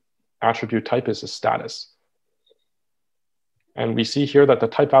second attribute type is a status. And we see here that the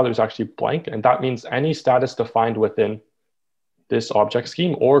type value is actually blank, and that means any status defined within this object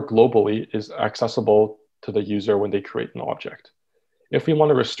scheme or globally is accessible to the user when they create an object. If we want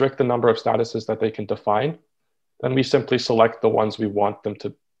to restrict the number of statuses that they can define, then we simply select the ones we want them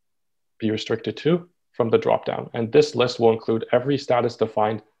to be restricted to from the dropdown. And this list will include every status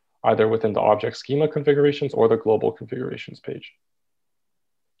defined either within the object schema configurations or the global configurations page.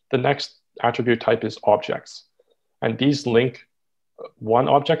 The next attribute type is objects. And these link one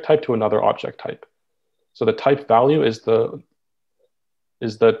object type to another object type. So the type value is the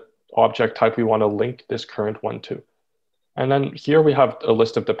object type we want to link this current one to. And then here we have a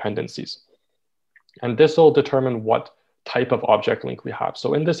list of dependencies. And this will determine what type of object link we have.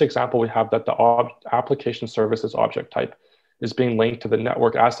 So in this example, we have that the application services object type is being linked to the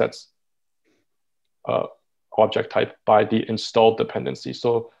network assets object type by the installed dependency.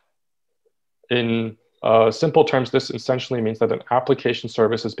 So in simple terms, this essentially means that an application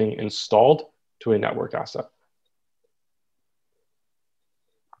service is being installed to a network asset.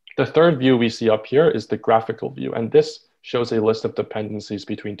 The third view we see up here is the graphical view, and this shows a list of dependencies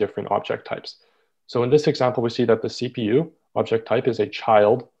between different object types. So in this example, we see that the CPU object type is a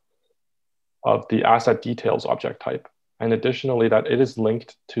child of the asset details object type. And additionally, that it is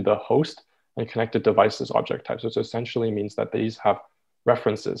linked to the host and connected devices object types, which essentially means that these have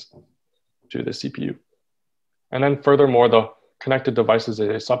references to the CPU. And then furthermore, the connected devices is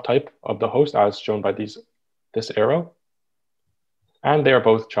a subtype of the host as shown by this arrow. And they are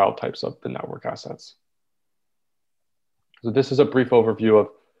both child types of the network assets. So this is a brief overview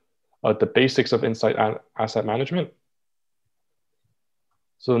of the basics of Insight Asset Management.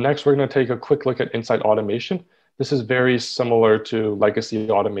 So next, we're going to take a quick look at Insight Automation. This is very similar to legacy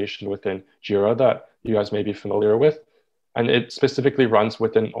automation within Jira that you guys may be familiar with. And it specifically runs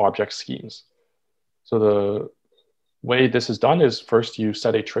within object schemes. So the way this is done is first you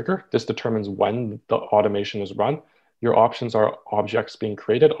set a trigger. This determines when the automation is run. Your options are objects being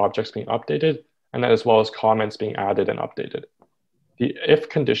created, objects being updated, and then as well as comments being added and updated. The if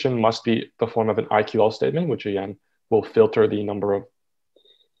condition must be the form of an IQL statement, which again will filter the number of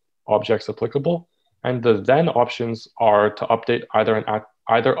objects applicable. And the then options are to update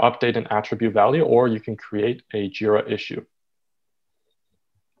either update an attribute value, or you can create a Jira issue.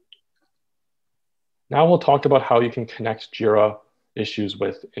 Now we'll talk about how you can connect Jira issues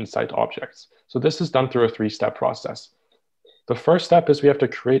with Insight objects. So this is done through a three-step process. The first step is we have to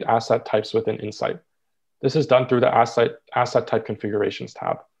create asset types within Insight. This is done through the asset type configurations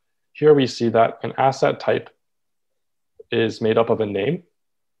tab. Here we see that an asset type is made up of a name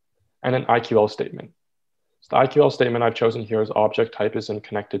and an IQL statement. So the IQL statement I've chosen here is object type is in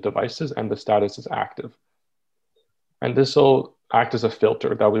connected devices and the status is active. And this will act as a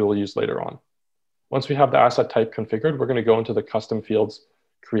filter that we will use later on. Once we have the asset type configured, we're going to go into the custom fields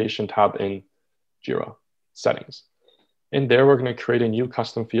creation tab in Jira settings. In there, we're going to create a new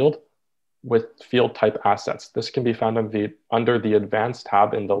custom field with field type assets. This can be found under the advanced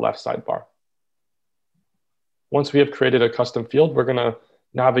tab in the left sidebar. Once we have created a custom field, we're going to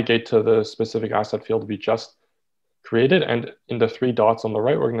navigate to the specific asset field we just created. And in the three dots on the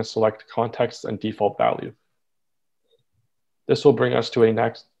right, we're going to select context and default value. This will bring us to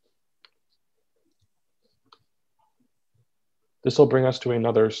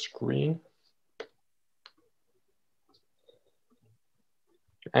another screen.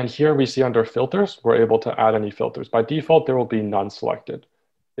 And here we see under filters, we're able to add any filters. By default, there will be none selected.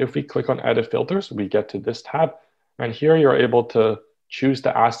 If we click on edit filters, we get to this tab. And here you're able to choose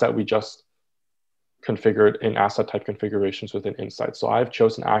the asset we just configured in asset type configurations within Insight. So I've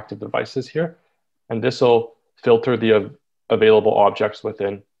chosen active devices here, and this will filter the available objects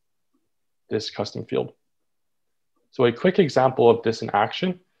within this custom field. So a quick example of this in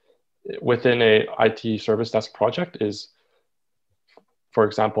action within a IT service desk project is, for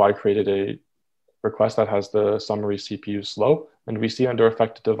example, I created a request that has the summary CPU slow, and we see under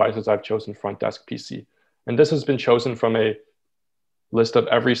affected devices, I've chosen front desk PC. And this has been chosen from a list of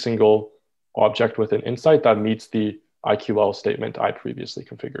every single object within Insight that meets the IQL statement I previously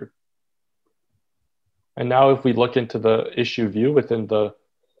configured. And now if we look into the issue view within the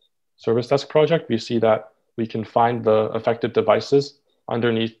service desk project, we see that we can find the affected devices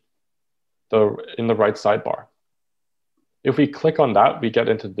underneath in the right sidebar. If we click on that, we get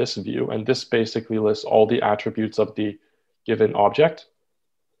into this view, and this basically lists all the attributes of the given object.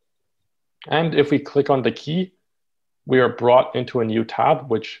 And if we click on the key, we are brought into a new tab,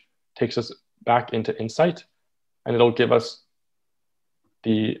 which takes us back into Insight, and it'll give us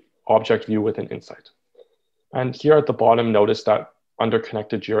the object view within Insight. And here at the bottom, notice that under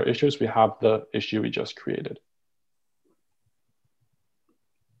connected Jira issues, we have the issue we just created.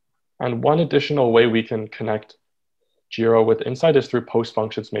 And one additional way we can connect Jira with Insight is through post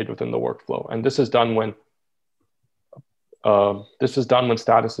functions made within the workflow. And this is done when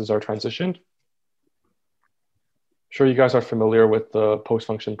statuses are transitioned. sure you guys are familiar with the post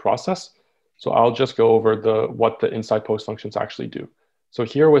function process. So I'll just go over what the inside post functions actually do. So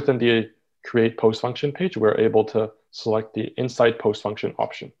here within the create post function page, we're able to select the inside post function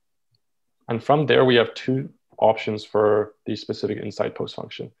option. And from there, we have two options for the specific inside post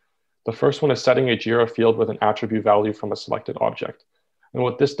function. The first one is setting a Jira field with an attribute value from a selected object. And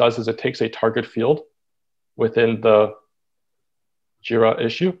what this does is it takes a target field within the Jira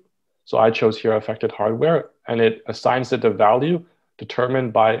issue. So I chose here affected hardware, and it assigns it a value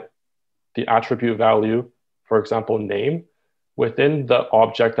determined by the attribute value, for example, name, within the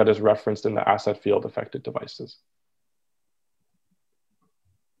object that is referenced in the asset field affected devices.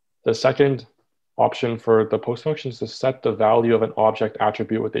 The second option for the post function is to set the value of an object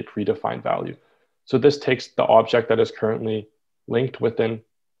attribute with a predefined value. So this takes the object that is currently linked within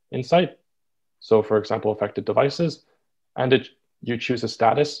Insight. So for example, affected devices, and you choose a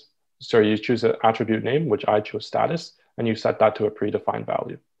status. Sorry, you choose an attribute name, which I chose status, and you set that to a predefined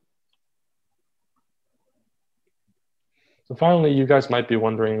value. So finally, you guys might be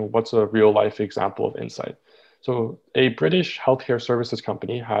wondering, what's a real life example of Insight? So a British healthcare services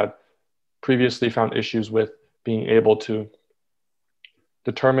company had previously found issues with being able to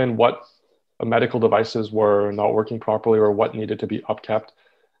determine what medical devices were not working properly or what needed to be upkept.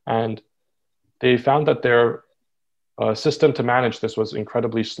 And they found that their system to manage this was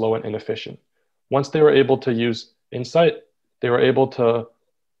incredibly slow and inefficient. Once they were able to use Insight, they were able to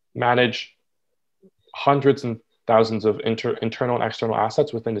manage hundreds and thousands of internal and external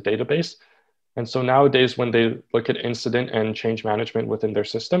assets within the database. And so nowadays, when they look at incident and change management within their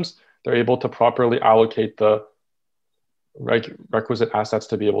systems, they're able to properly allocate the requisite assets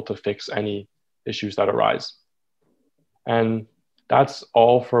to be able to fix any issues that arise. And that's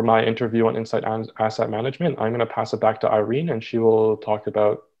all for my interview on Insight Asset Management. I'm going to pass it back to Irene, and she will talk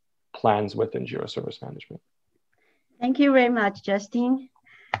about plans within Jira Service Management. Thank you very much, Justin.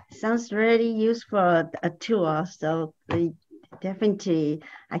 Sounds really useful a tool. So definitely,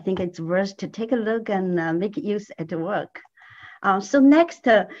 I think it's worth to take a look and make use at work. So next,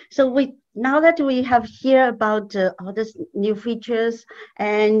 now that we have heard about all these new features,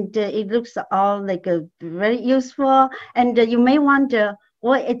 and it looks all like very useful, and you may wonder,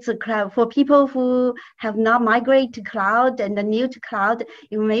 what it's a cloud. For people who have not migrated to cloud and are new to cloud,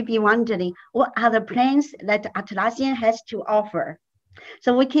 you may be wondering, what are the plans that Atlassian has to offer?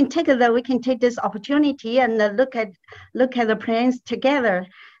 So we can take this opportunity and look at the plans together.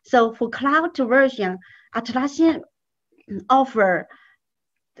 So for cloud version, Atlassian offer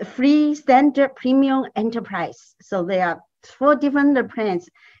free, standard, premium, enterprise. So there are 4 different plans,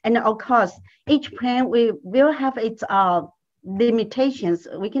 and of course, each plan will have its limitations.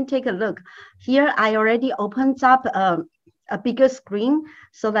 We can take a look here. I already opened up a bigger screen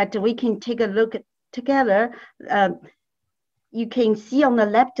so that we can take a look together. You can see on the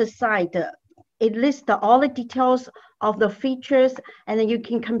left side, it lists all the details of the features, and then you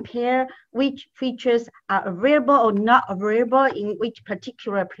can compare which features are available or not available in which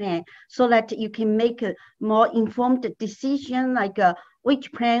particular plan, so that you can make a more informed decision, like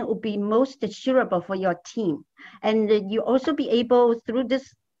which plan would be most suitable for your team. And you also be able, through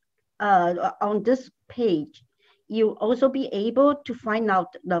this, on this page, you also be able to find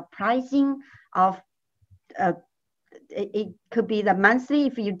out the pricing of it could be the monthly.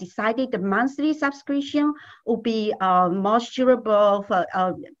 If you decided the monthly subscription will be more suitable for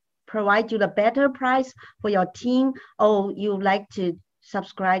provide you the better price for your team, or you like to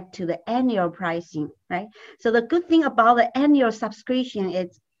subscribe to the annual pricing, right? So the good thing about the annual subscription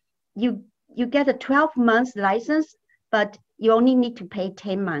is you get a 12-month license, but you only need to pay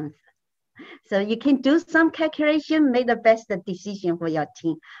 10 months. So you can do some calculation, make the best decision for your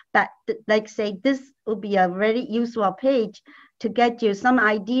team. But like say, this will be a very useful page to get you some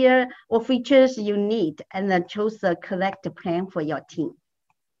idea what features you need, and then choose the correct plan for your team.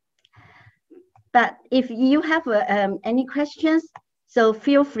 But if you have any questions, so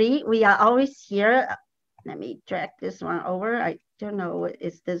feel free. We are always here. Let me drag this one over. I don't know what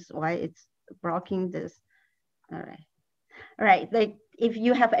is this, why it's blocking this. All right. All right. Like, if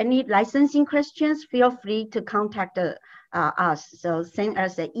you have any licensing questions, feel free to contact us. So send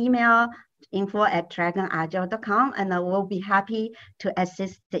us an email, info@dragonagile.com, and I will be happy to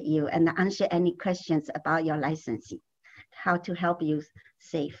assist you and answer any questions about your licensing, how to help you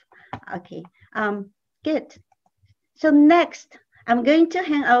save. Okay, good. So next, I'm going to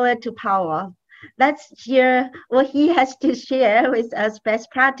hand over to Paul. Let's hear what he has to share with us, best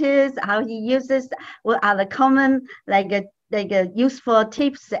practice, how he uses, what are the common useful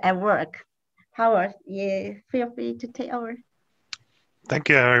tips at work. Howard, yeah, feel free to take over. Thank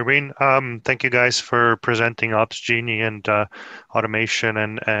you, Irene. Thank you guys for presenting OpsGenie and automation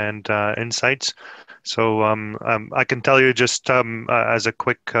and insights. So I can tell you just as a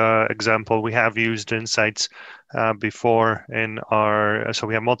quick example, we have used insights before in our, so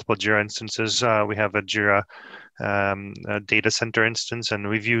we have multiple Jira instances. We have a Jira a data center instance, and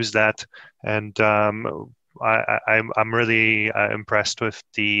we've used that. And I'm really impressed with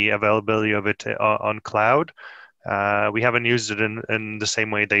the availability of it on cloud. We haven't used it in the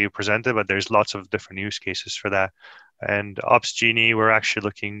same way that you presented, but there's lots of different use cases for that. And OpsGenie, we're actually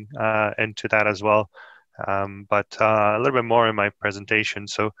looking into that as well. But a little bit more in my presentation.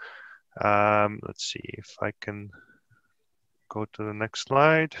 So let's see if I can go to the next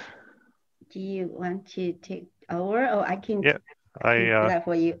slide. Do you want to take over, or I can? Yeah, I can do that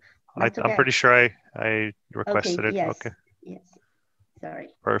for you. I'm pretty sure I requested it. Yes. Okay. Yes. Sorry.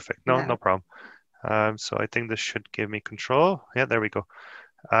 Perfect. No problem. So I think this should give me control. Yeah, there we go.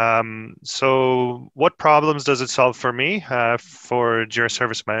 So what problems does it solve for me for Jira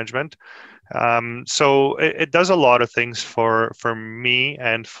Service Management? So it does a lot of things for me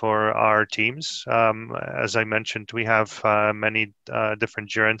and for our teams. As I mentioned, we have many different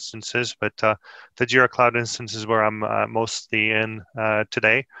Jira instances, but the Jira Cloud instance is where I'm mostly in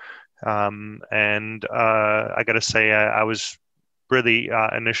today. And I got to say, I was really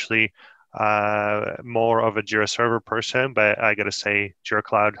initially more of a Jira Server person, but I got to say, Jira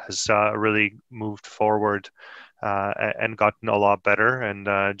Cloud has really moved forward and gotten a lot better. And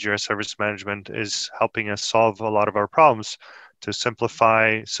Jira Service Management is helping us solve a lot of our problems to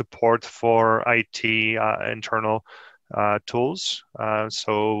simplify support for IT internal tools.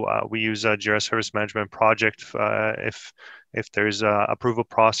 So we use a Jira Service Management project if there's a approval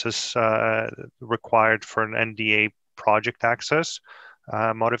process required for an NDA project access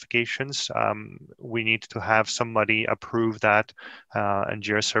modifications, we need to have somebody approve that, and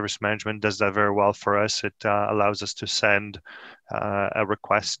Jira Service Management does that very well for us. It allows us to send a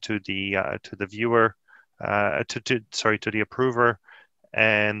request to the viewer, to the approver,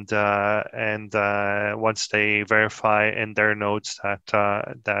 and once they verify in their notes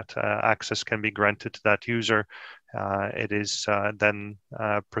that access can be granted to that user, it is then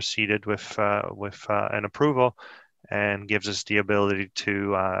proceeded with an approval, and gives us the ability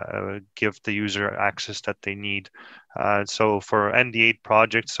to give the user access that they need. So for NDA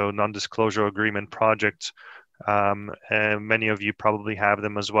projects, so non-disclosure agreement projects, and many of you probably have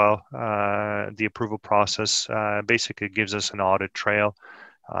them as well. The approval process basically gives us an audit trail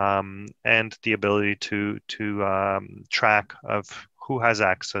and the ability to track of who has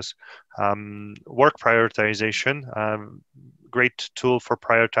access. Work prioritization, great tool for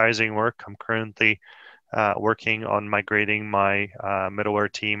prioritizing work. I'm currently working on migrating my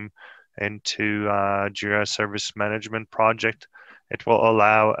middleware team into Jira Service Management project. It will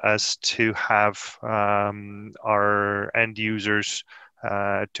allow us to have our end users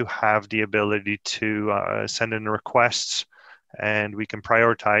to have the ability to send in requests, and we can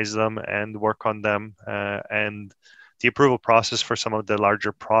prioritize them and work on them. And the approval process for some of the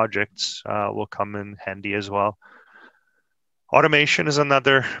larger projects will come in handy as well. Automation is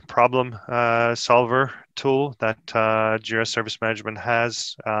another problem solver tool that Jira Service Management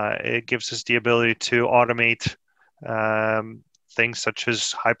has. It gives us the ability to automate things such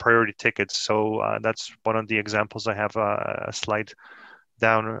as high priority tickets. So that's one of the examples. I have a slide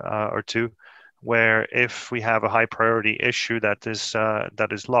down or two, where if we have a high priority issue that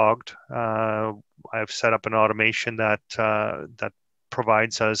is logged, I've set up an automation that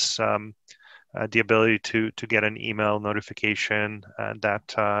provides us the ability to get an email notification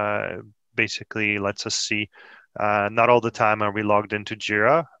that basically lets us see not all the time are we logged into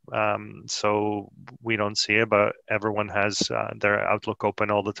Jira, so we don't see it, but everyone has their Outlook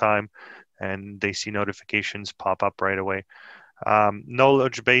open all the time, and they see notifications pop up right away.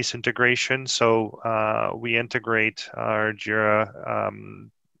 Knowledge base integration. So we integrate our Jira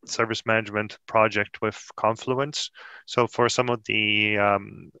service management project with Confluence. So for some of the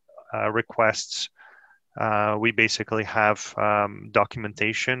requests, we basically have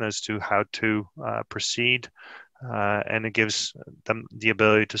documentation as to how to proceed, and it gives them the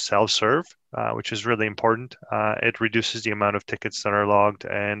ability to self-serve, which is really important. It reduces the amount of tickets that are logged,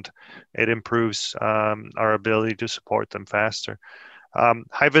 and it improves our ability to support them faster.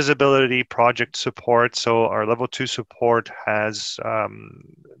 High visibility project support. So our level 2 support has,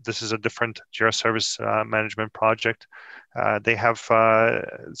 this is a different Jira Service Management project. They have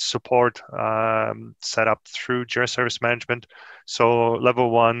support set up through Jira Service Management. So level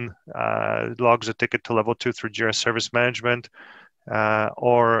 1 logs a ticket to level 2 through Jira Service Management,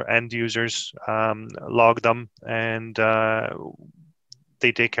 or end users log them, and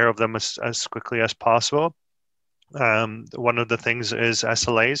they take care of them as quickly as possible. One of the things is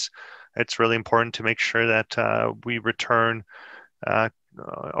SLAs. It's really important to make sure that we return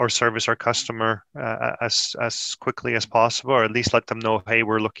or service our customer as quickly as possible, or at least let them know, hey,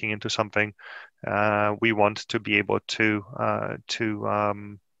 we're looking into something. We want to be able to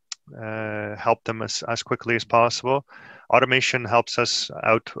help them as quickly as possible. Automation helps us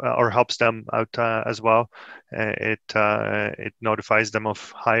out or helps them out as well. It notifies them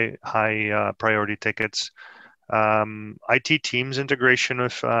of high priority tickets. IT Teams integration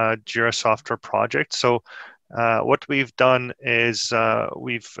with Jira Software Project. So what we've done is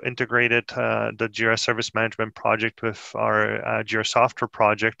we've integrated the Jira Service Management project with our Jira Software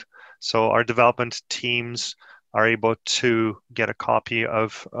project. So our development teams are able to get a copy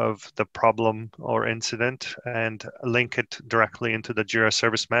of the problem or incident and link it directly into the Jira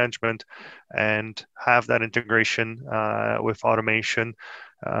Service Management and have that integration with automation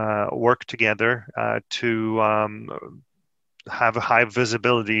work together to have a high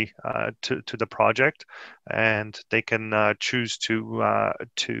visibility to the project, and they can choose to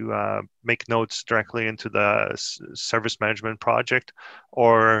make notes directly into the service management project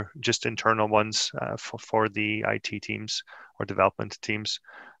or just internal ones for the IT teams or development teams.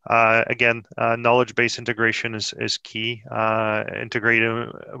 Again, knowledge-based integration is key.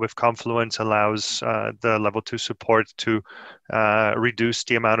 Integrating with Confluence allows the level 2 support to reduce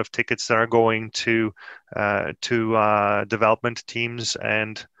the amount of tickets that are going to development teams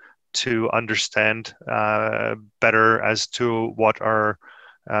and to understand better as to what our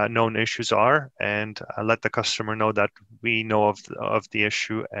known issues are, and let the customer know that we know of the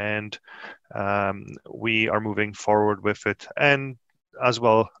issue and we are moving forward with it, and as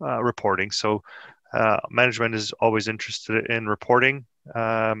well reporting. So management is always interested in reporting.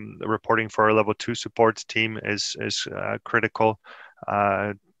 The reporting for our level 2 support team is critical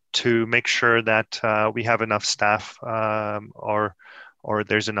to make sure that we have enough staff or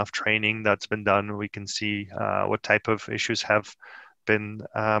there's enough training that's been done. We can see what type of issues have been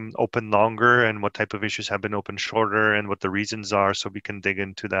open longer and what type of issues have been open shorter and what the reasons are, so we can dig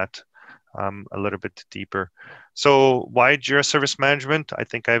into that a little bit deeper. So why Jira Service Management? I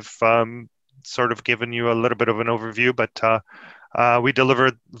think I've sort of given you a little bit of an overview, but we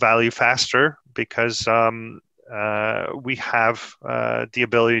deliver value faster because we have the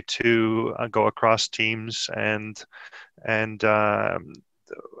ability to go across teams and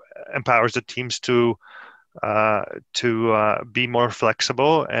empowers the teams to be more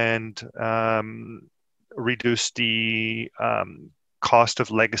flexible and reduce the cost of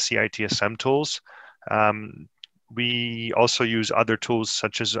legacy ITSM tools. We also use other tools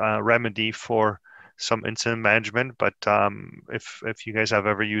such as Remedy for some incident management, but if you guys have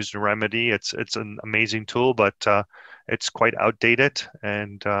ever used Remedy, it's an amazing tool, but it's quite outdated,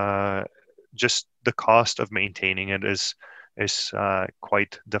 and just the cost of maintaining it is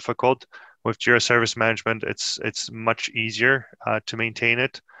quite difficult. With Jira Service Management, it's much easier to maintain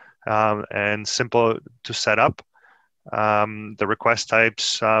it and simple to set up. The request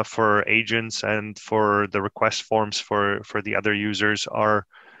types for agents and for the request forms for the other users are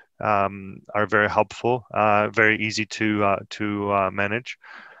very helpful, very easy to manage.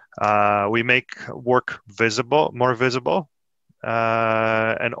 We make work more visible.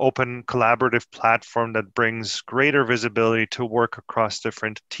 An open collaborative platform that brings greater visibility to work across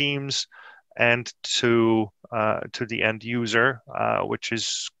different teams and to the end user, which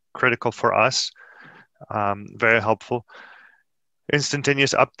is critical for us. Very helpful.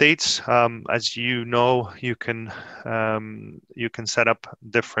 Instantaneous updates. As you know, you can set up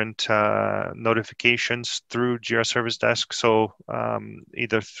different notifications through Jira Service Desk. So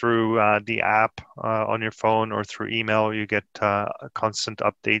either through the app on your phone or through email, you get constant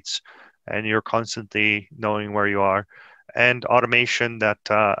updates, and you're constantly knowing where you are. And automation that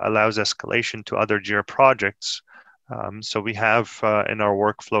allows escalation to other Jira projects. So we have in our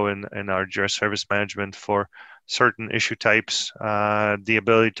workflow in our Jira Service Management for certain issue types, the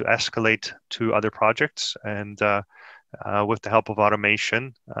ability to escalate to other projects, and with the help of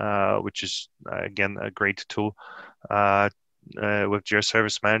automation, which is again a great tool with Jira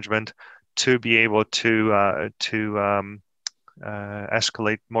Service Management, to be able to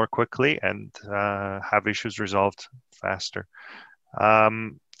escalate more quickly and have issues resolved faster.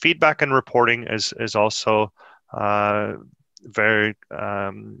 Feedback and reporting is also very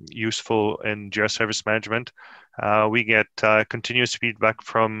useful in Jira Service Management. We get continuous feedback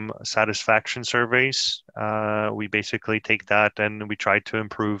from satisfaction surveys. We basically take that and we try to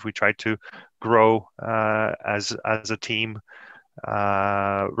improve. We try to grow as a team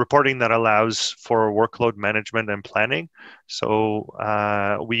reporting that allows for workload management and planning. So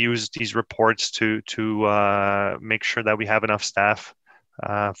we use these reports to make sure that we have enough staff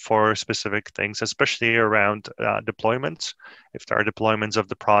for specific things, especially around deployments. If there are deployments of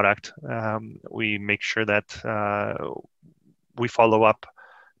the product, we make sure that we follow up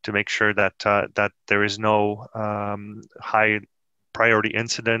to make sure that that there is no high priority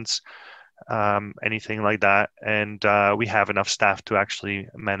incidents, anything like that, and we have enough staff to actually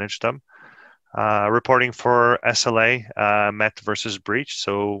manage them. Reporting for SLA, met versus breach.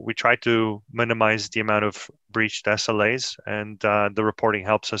 So we try to minimize the amount of breached SLAs, and the reporting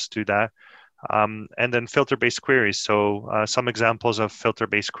helps us do that. And then filter-based queries. So some examples of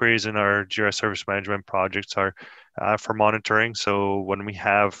filter-based queries in our Jira Service Management projects are for monitoring. So when we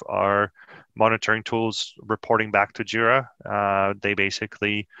have our monitoring tools reporting back to Jira, they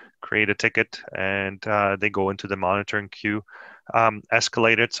basically create a ticket and they go into the monitoring queue.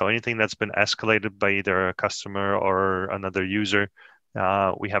 Escalated. So anything that's been escalated by either a customer or another user,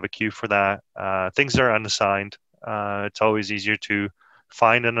 we have a queue for that. Things that are unassigned. It's always easier to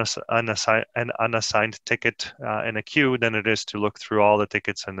find an unassigned ticket in a queue than it is to look through all the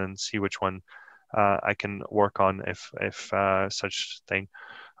tickets and then see which one I can work on if such thing.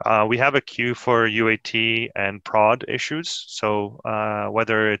 We have a queue for UAT and prod issues. So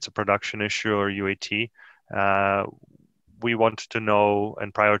whether it's a production issue or UAT, we want to know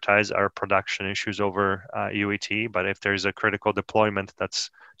and prioritize our production issues over UAT. But if there's a critical deployment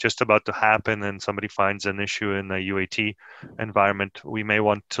that's just about to happen and somebody finds an issue in a UAT environment, we may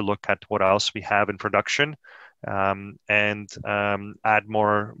want to look at what else we have in production and add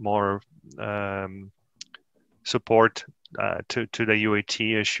more support to the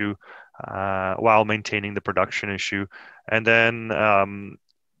UAT issue while maintaining the production issue. And then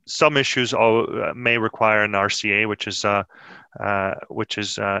some issues may require an RCA, which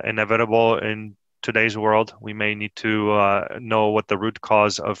is inevitable in today's world. We may need to know what the root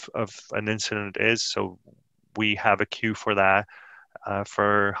cause of an incident is. So we have a queue for that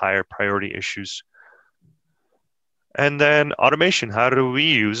for higher priority issues. And then automation, how do we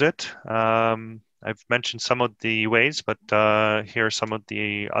use it? I've mentioned some of the ways, but here are some of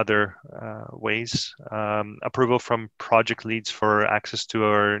the other ways. Approval from project leads for access to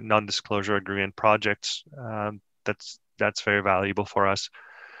our non-disclosure agreement projects. That's very valuable for us.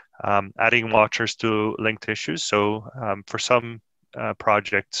 Adding watchers to linked issues. So for some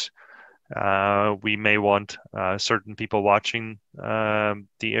projects, we may want certain people watching the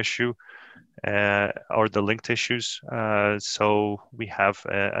issue or the linked issues. So we have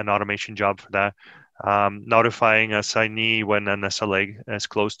an automation job for that. Notifying a assignee when an SLA is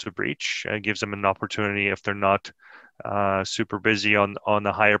close to breach gives them an opportunity, if they're not super busy on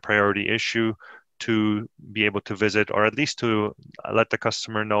a higher priority issue, to be able to visit, or at least to let the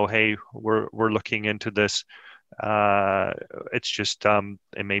customer know, hey, we're looking into this. It's just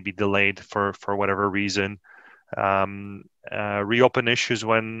it may be delayed for whatever reason. Reopen issues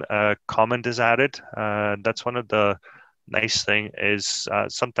when a comment is added. That's one of the nice thing is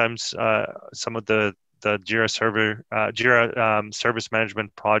sometimes some of the Jira service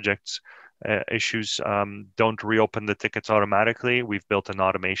management projects issues don't reopen the tickets automatically. We've built an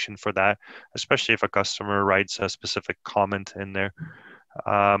automation for that, especially if a customer writes a specific comment in there.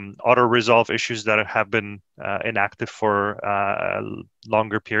 Auto resolve issues that have been inactive for a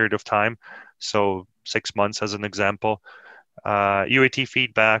longer period of time. So 6 months as an example. UAT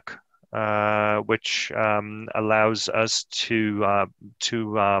feedback, which allows us to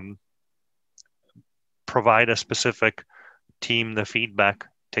provide a specific team the feedback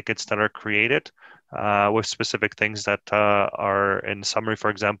tickets that are created with specific things that are in summary. For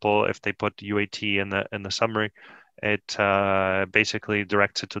example, if they put UAT in the summary, it basically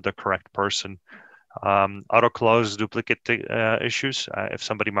directs it to the correct person. Auto close duplicate issues. If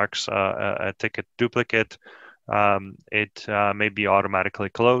somebody marks a ticket duplicate, it may be automatically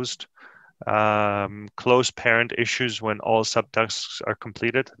closed. Close parent issues when all subtasks are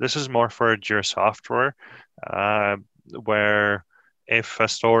completed. This is more for Jira software, where if a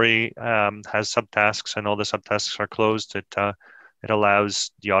story has subtasks and all the subtasks are closed, it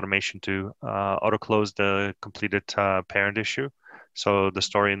allows the automation to auto close the completed parent issue. So the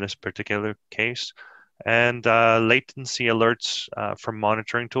story in this particular case. And latency alerts from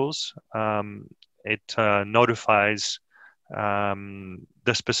monitoring tools. It notifies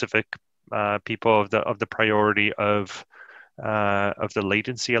the specific people of the priority of the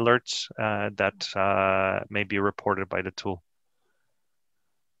latency alerts that may be reported by the tool.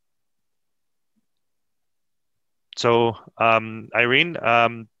 So Irene,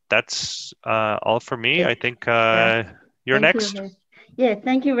 that's all for me. Okay. I think You're Thank next. you. Yeah,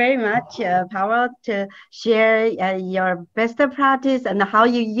 thank you very much, Powell, to share your best practice and how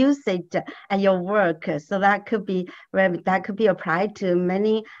you use it at your work. So that could be applied to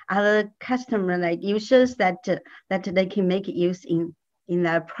many other customer like users that they can make use in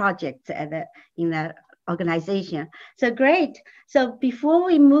their projects in their organization. So great. So before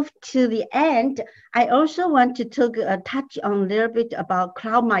we move to the end, I also want to touch on a little bit about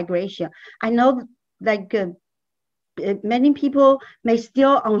cloud migration. I know like many people may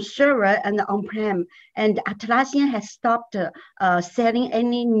still on server and on-prem, and Atlassian has stopped selling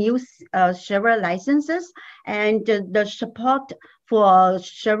any new server licenses, and the support for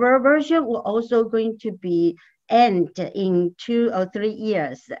server version will also going to be end in 2 or 3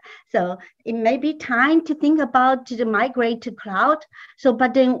 years. So it may be time to think about to migrate to cloud. So,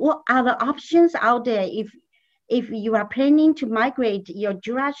 but then what are the options out there if you are planning to migrate your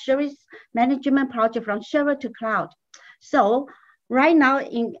Jira service management project from server to cloud? So right now,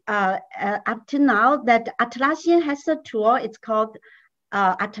 up to now, that Atlassian has a tool. It's called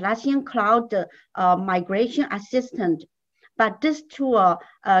Atlassian Cloud Migration Assistant. But this tool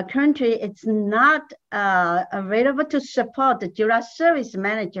currently it's not available to support the Jira Service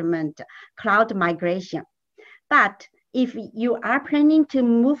Management cloud migration. But if you are planning to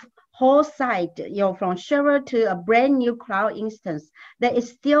move whole site, from server to a brand new cloud instance, there is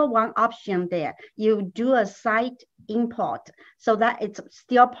still one option there. You do a site import, so that it's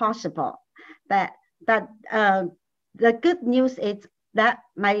still possible. But the good news is that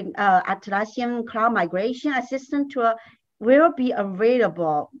my Atlassian Cloud Migration Assistant tool will be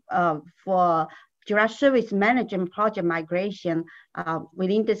available for Jira Service Management project migration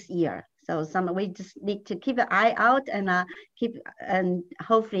within this year. So we just need to keep an eye out and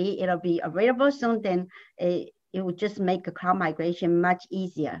hopefully it'll be available soon. Then it will just make a cloud migration much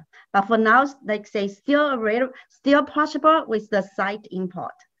easier. But for now, like say, still available, still possible with the site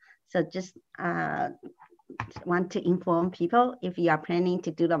import. So just want to inform people if you are planning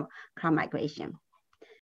to do the cloud migration.